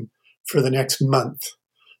gluten for the next month.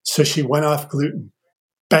 So she went off gluten.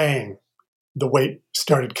 Bang, the weight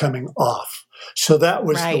started coming off. So that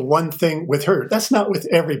was the one thing with her. That's not with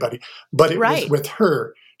everybody, but it was with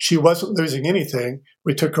her. She wasn't losing anything.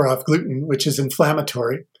 We took her off gluten, which is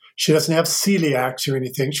inflammatory. She doesn't have celiacs or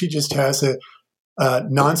anything. She just has a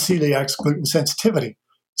non-celiac gluten sensitivity.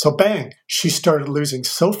 So bang, she started losing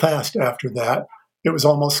so fast after that, it was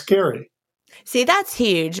almost scary. See, that's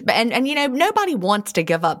huge. And you know, nobody wants to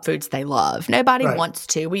give up foods they love. Nobody wants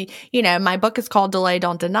to. My book is called Delay,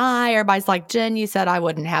 Don't Deny. Everybody's like, Jen, you said I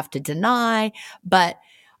wouldn't have to deny. But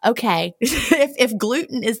okay, if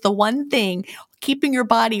gluten is the one thing keeping your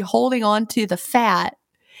body holding on to the fat,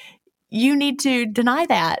 you need to deny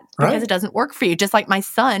that because it doesn't work for you. Just like my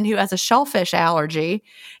son who has a shellfish allergy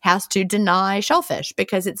has to deny shellfish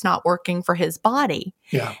because it's not working for his body.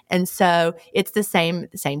 Yeah. And so it's the same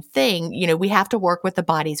thing. You know, we have to work with the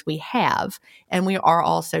bodies we have, and we are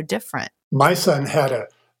all so different. My son had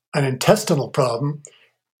an intestinal problem,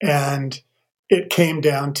 and it came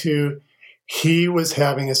down to he was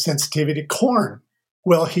having a sensitivity to corn.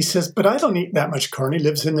 Well, he says, but I don't eat that much corn. He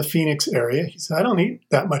lives in the Phoenix area. He said, I don't eat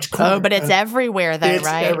that much corn. Oh, but it's everywhere though,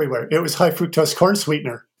 right? It's everywhere. It was high fructose corn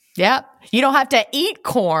sweetener. Yep. You don't have to eat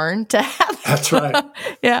corn to have That's right.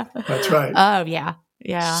 Yeah. That's right. Oh, yeah.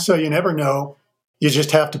 Yeah. So you never know. You just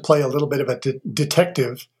have to play a little bit of a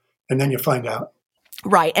detective, and then you find out.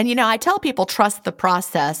 Right. And, I tell people trust the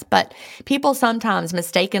process, but people sometimes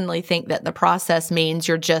mistakenly think that the process means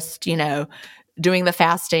you're just, doing the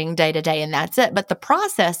fasting day to day and that's it. But the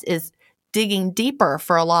process is digging deeper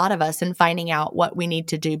for a lot of us and finding out what we need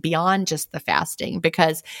to do beyond just the fasting,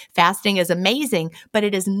 because fasting is amazing, but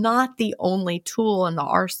it is not the only tool in the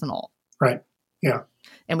arsenal. Right. Yeah.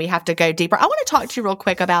 And we have to go deeper. I want to talk to you real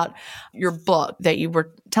quick about your book that you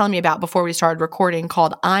were telling me about before we started recording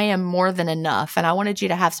called I Am More Than Enough. And I wanted you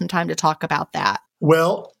to have some time to talk about that.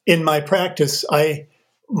 Well, in my practice,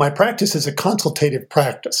 my practice is a consultative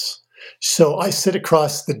practice. So I sit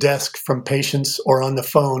across the desk from patients or on the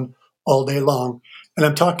phone all day long, and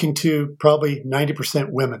I'm talking to probably 90%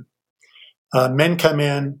 women. Men come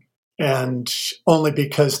in, and only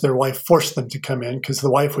because their wife forced them to come in, because the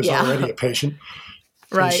wife was already a patient.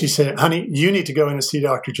 Right. And she said, honey, you need to go in and see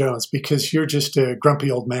Dr. Jones because you're just a grumpy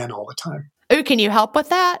old man all the time. Ooh, can you help with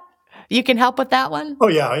that? You can help with that one? Oh,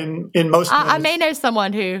 yeah. In most men, I may know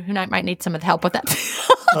someone who might need some of the help with that.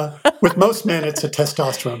 With most men, it's a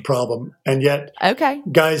testosterone problem. And yet,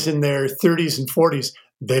 guys in their 30s and 40s,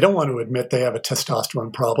 they don't want to admit they have a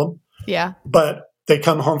testosterone problem. Yeah. But they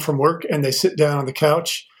come home from work and they sit down on the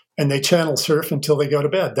couch and they channel surf until they go to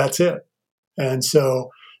bed. That's it. And so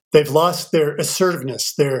they've lost their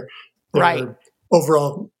assertiveness, their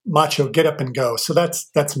overall macho get up and go. So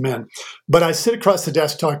that's men. But I sit across the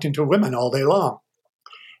desk talking to women all day long.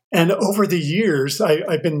 And over the years,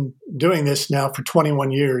 I've been doing this now for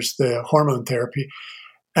 21 years, the hormone therapy.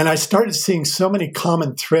 And I started seeing so many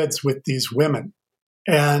common threads with these women.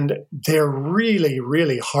 And they're really,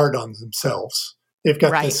 really hard on themselves. They've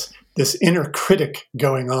got this inner critic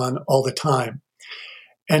going on all the time.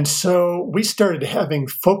 And so we started having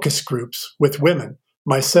focus groups with women,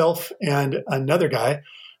 myself and another guy.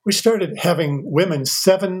 We started having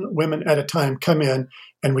 7 women at a time come in,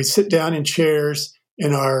 and we sit down in chairs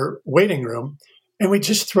in our waiting room, and we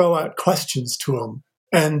just throw out questions to them.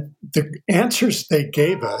 And the answers they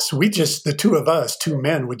gave us, the two of us, 2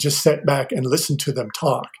 men, would just sit back and listen to them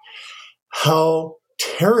talk. How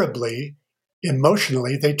terribly,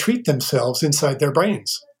 emotionally, they treat themselves inside their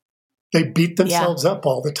brains. They beat themselves up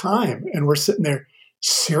all the time. And we're sitting there,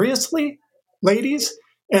 seriously, ladies?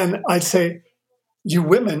 And I'd say, you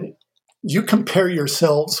women, you compare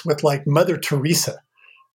yourselves with like Mother Teresa,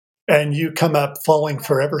 and you come up falling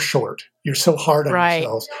forever short. You're so hard on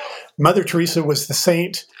yourselves. Mother Teresa was the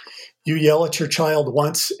saint. You yell at your child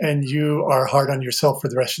once, and you are hard on yourself for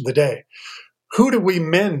the rest of the day. Who do we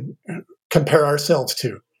men compare ourselves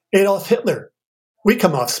to? Adolf Hitler. We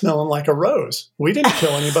come off smelling like a rose. We didn't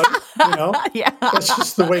kill anybody, That's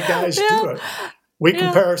just the way guys do it. We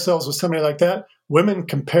compare ourselves with somebody like that. Women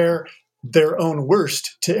compare their own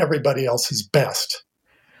worst to everybody else's best.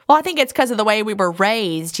 Well, I think it's because of the way we were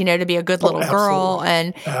raised, to be a good little girl,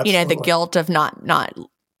 and the guilt of not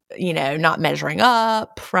measuring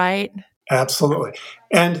up, right? Absolutely.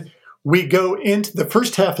 And we go into the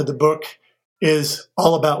first half of the book is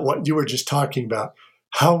all about what you were just talking about.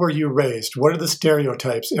 How were you raised? What are the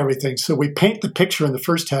stereotypes? Everything. So we paint the picture in the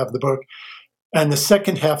first half of the book. And the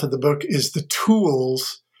second half of the book is the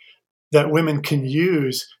tools that women can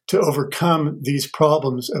use to overcome these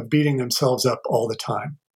problems of beating themselves up all the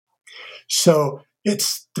time. So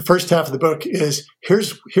it's the first half of the book is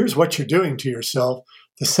here's what you're doing to yourself.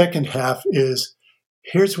 The second half is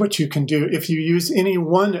here's what you can do. If you use any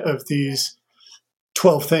one of these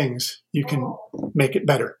 12 things, you can make it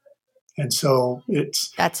better. And so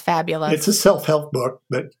that's fabulous. It's a self-help book,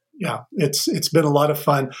 but yeah, it's been a lot of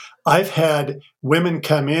fun. I've had women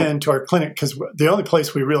come in to our clinic because the only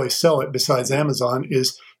place we really sell it besides Amazon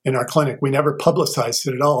is in our clinic. We never publicized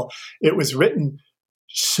it at all. It was written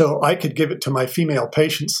so I could give it to my female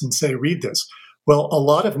patients and say, read this. Well, a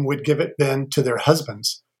lot of them would give it then to their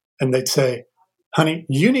husbands, and they'd say, honey,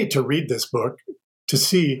 you need to read this book to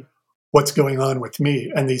see what's going on with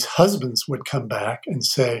me. And these husbands would come back and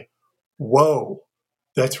say, whoa,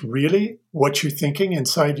 that's really what you're thinking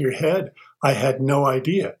inside your head? I had no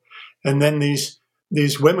idea. And then these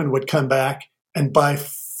women would come back and buy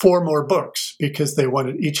 4 more books because they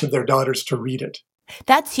wanted each of their daughters to read it.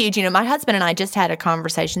 That's huge. My husband and I just had a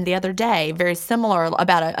conversation the other day, very similar,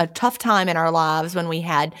 about a tough time in our lives when we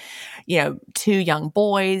had, 2 young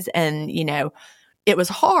boys, and, it was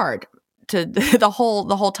hard to the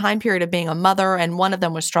whole time period of being a mother, and one of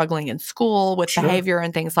them was struggling in school with behavior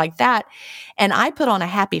and things like that. And I put on a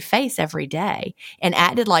happy face every day and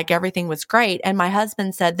acted like everything was great. And my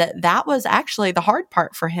husband said that was actually the hard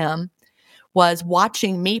part for him, was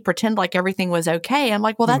watching me pretend like everything was okay. I'm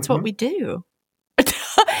like, well, that's what we do.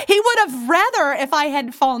 He would have rather if I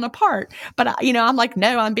had fallen apart. But, I'm like,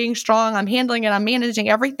 no, I'm being strong. I'm handling it. I'm managing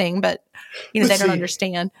everything. But, they don't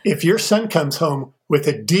understand. If your son comes home with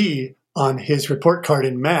a D on his report card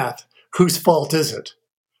in math, whose fault is it?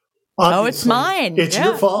 Obviously, it's mine. It's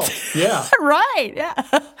your fault. Yeah. Right.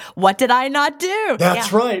 Yeah. What did I not do?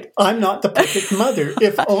 That's right. I'm not the perfect mother.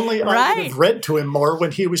 If only I would have read to him more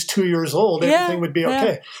when he was 2 years old, everything would be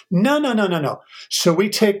okay. No. So we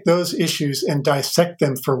take those issues and dissect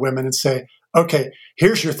them for women and say, okay,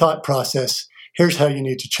 here's your thought process. Here's how you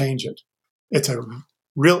need to change it. It's a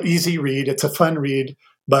real easy read. It's a fun read,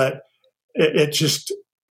 but it just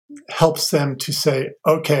helps them to say,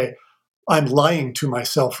 okay, I'm lying to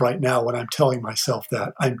myself right now when I'm telling myself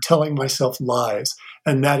that. I'm telling myself lies,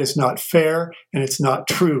 and that is not fair, and it's not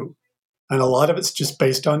true. And a lot of it's just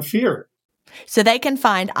based on fear. So they can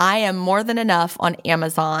find I Am More Than Enough on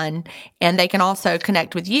Amazon, and they can also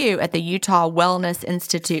connect with you at the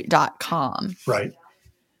UtahWellnessInstitute.com. Right.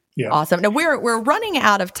 Yeah. Awesome. Now we're running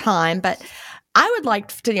out of time, but I would like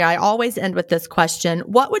to, I always end with this question.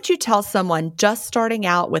 What would you tell someone just starting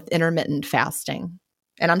out with intermittent fasting?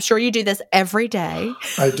 And I'm sure you do this every day.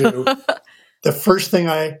 I do. The first thing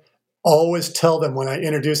I always tell them when I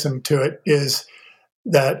introduce them to it is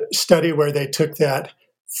that study where they took that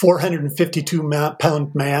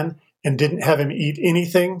 452-pound man and didn't have him eat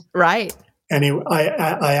anything. Right. And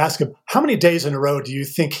I ask him, how many days in a row do you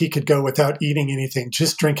think he could go without eating anything,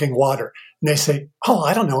 just drinking water? And they say,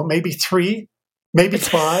 I don't know, maybe 3, maybe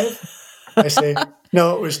 5. I say,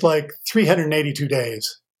 no, it was like 382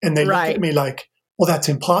 days. And they look at me like, well, that's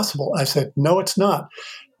impossible. I said, no, it's not.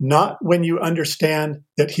 Not when you understand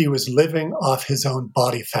that he was living off his own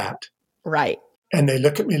body fat. Right. And they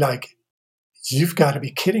look at me like, you've got to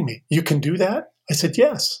be kidding me. You can do that? I said,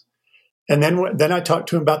 yes. And then I talked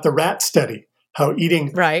to him about the rat study, how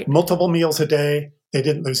eating multiple meals a day, they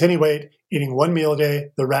didn't lose any weight. Eating 1 meal a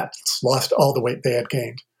day, the rats lost all the weight they had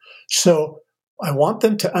gained. So I want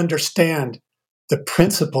them to understand the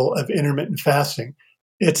principle of intermittent fasting.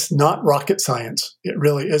 It's not rocket science. It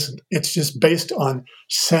really isn't. It's just based on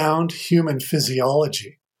sound human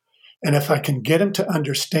physiology. And if I can get them to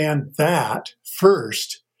understand that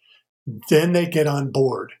first, then they get on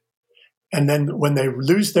board. And then when they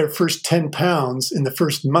lose their first 10 pounds in the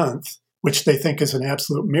first month, which they think is an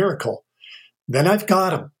absolute miracle, then I've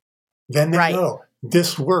got them. Then they know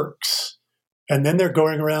this works. And then they're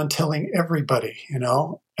going around telling everybody,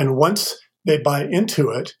 and once they buy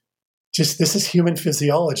into it, just this is human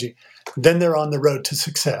physiology, then they're on the road to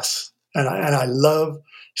success. And I love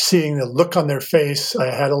seeing the look on their face. I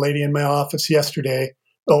had a lady in my office yesterday.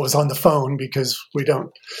 It was on the phone because we're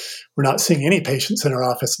not seeing any patients in our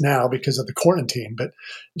office now because of the quarantine. But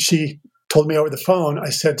she told me over the phone, I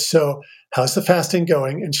said, so how's the fasting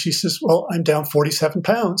going? And she says, well, I'm down 47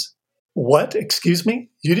 pounds. What? Excuse me?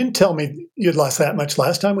 You didn't tell me you'd lost that much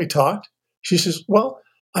last time we talked. She says, well,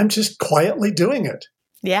 I'm just quietly doing it.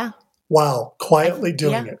 Yeah. Wow. Quietly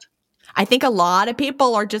doing it. I think a lot of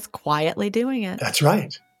people are just quietly doing it. That's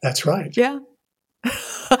right. That's right. Yeah.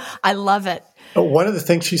 I love it. But one of the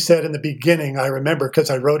things she said in the beginning, I remember because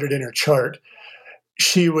I wrote it in her chart,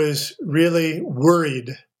 she was really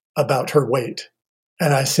worried about her weight.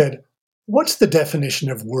 And I said, what's the definition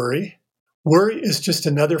of worry? Worry is just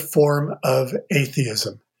another form of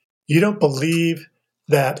atheism. You don't believe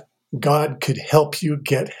that God could help you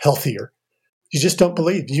get healthier. You just don't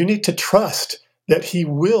believe. You need to trust that he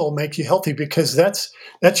will make you healthy because that's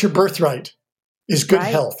your birthright, is good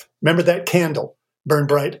health. Remember that candle, burn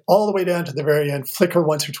bright all the way down to the very end, flicker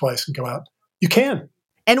once or twice and go out. You can.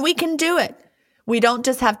 And we can do it. We don't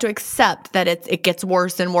just have to accept that it gets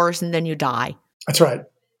worse and worse and then you die. That's right.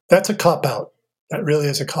 That's a cop-out. That really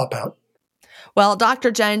is a cop-out. Well,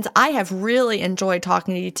 Dr. Jones, I have really enjoyed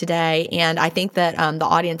talking to you today, and I think that the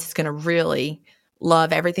audience is going to really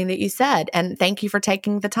love everything that you said. And thank you for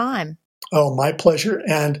taking the time. Oh, my pleasure.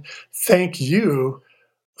 And thank you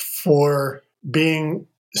for being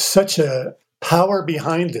such a power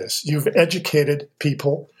behind this. You've educated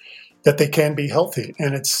people that they can be healthy.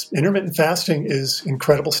 And intermittent fasting is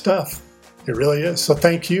incredible stuff. It really is. So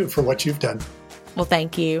thank you for what you've done. Well,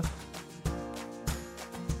 thank you.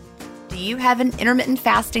 Do you have an intermittent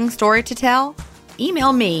fasting story to tell?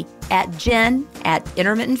 Email me at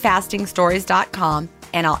jen@intermittentfastingstories.com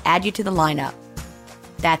and I'll add you to the lineup.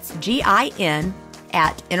 That's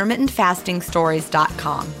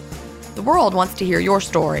GIN@intermittentfastingstories.com. The world wants to hear your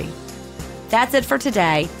story. That's it for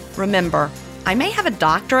today. Remember, I may have a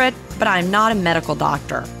doctorate, but I'm not a medical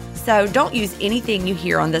doctor. So don't use anything you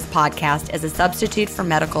hear on this podcast as a substitute for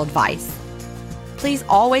medical advice. Please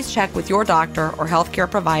always check with your doctor or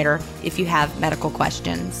healthcare provider if you have medical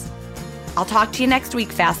questions. I'll talk to you next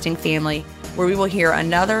week, Fasting Family, where we will hear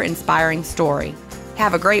another inspiring story.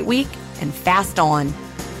 Have a great week and fast on.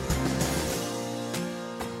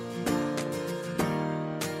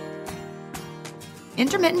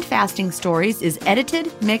 Intermittent Fasting Stories is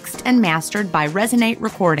edited, mixed, and mastered by Resonate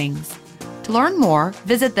Recordings. To learn more,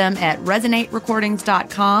 visit them at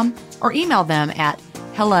resonaterecordings.com or email them at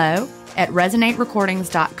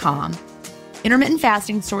hello@resonaterecordings.com. Intermittent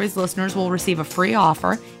Fasting Stories listeners will receive a free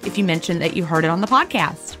offer if you mention that you heard it on the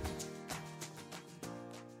podcast.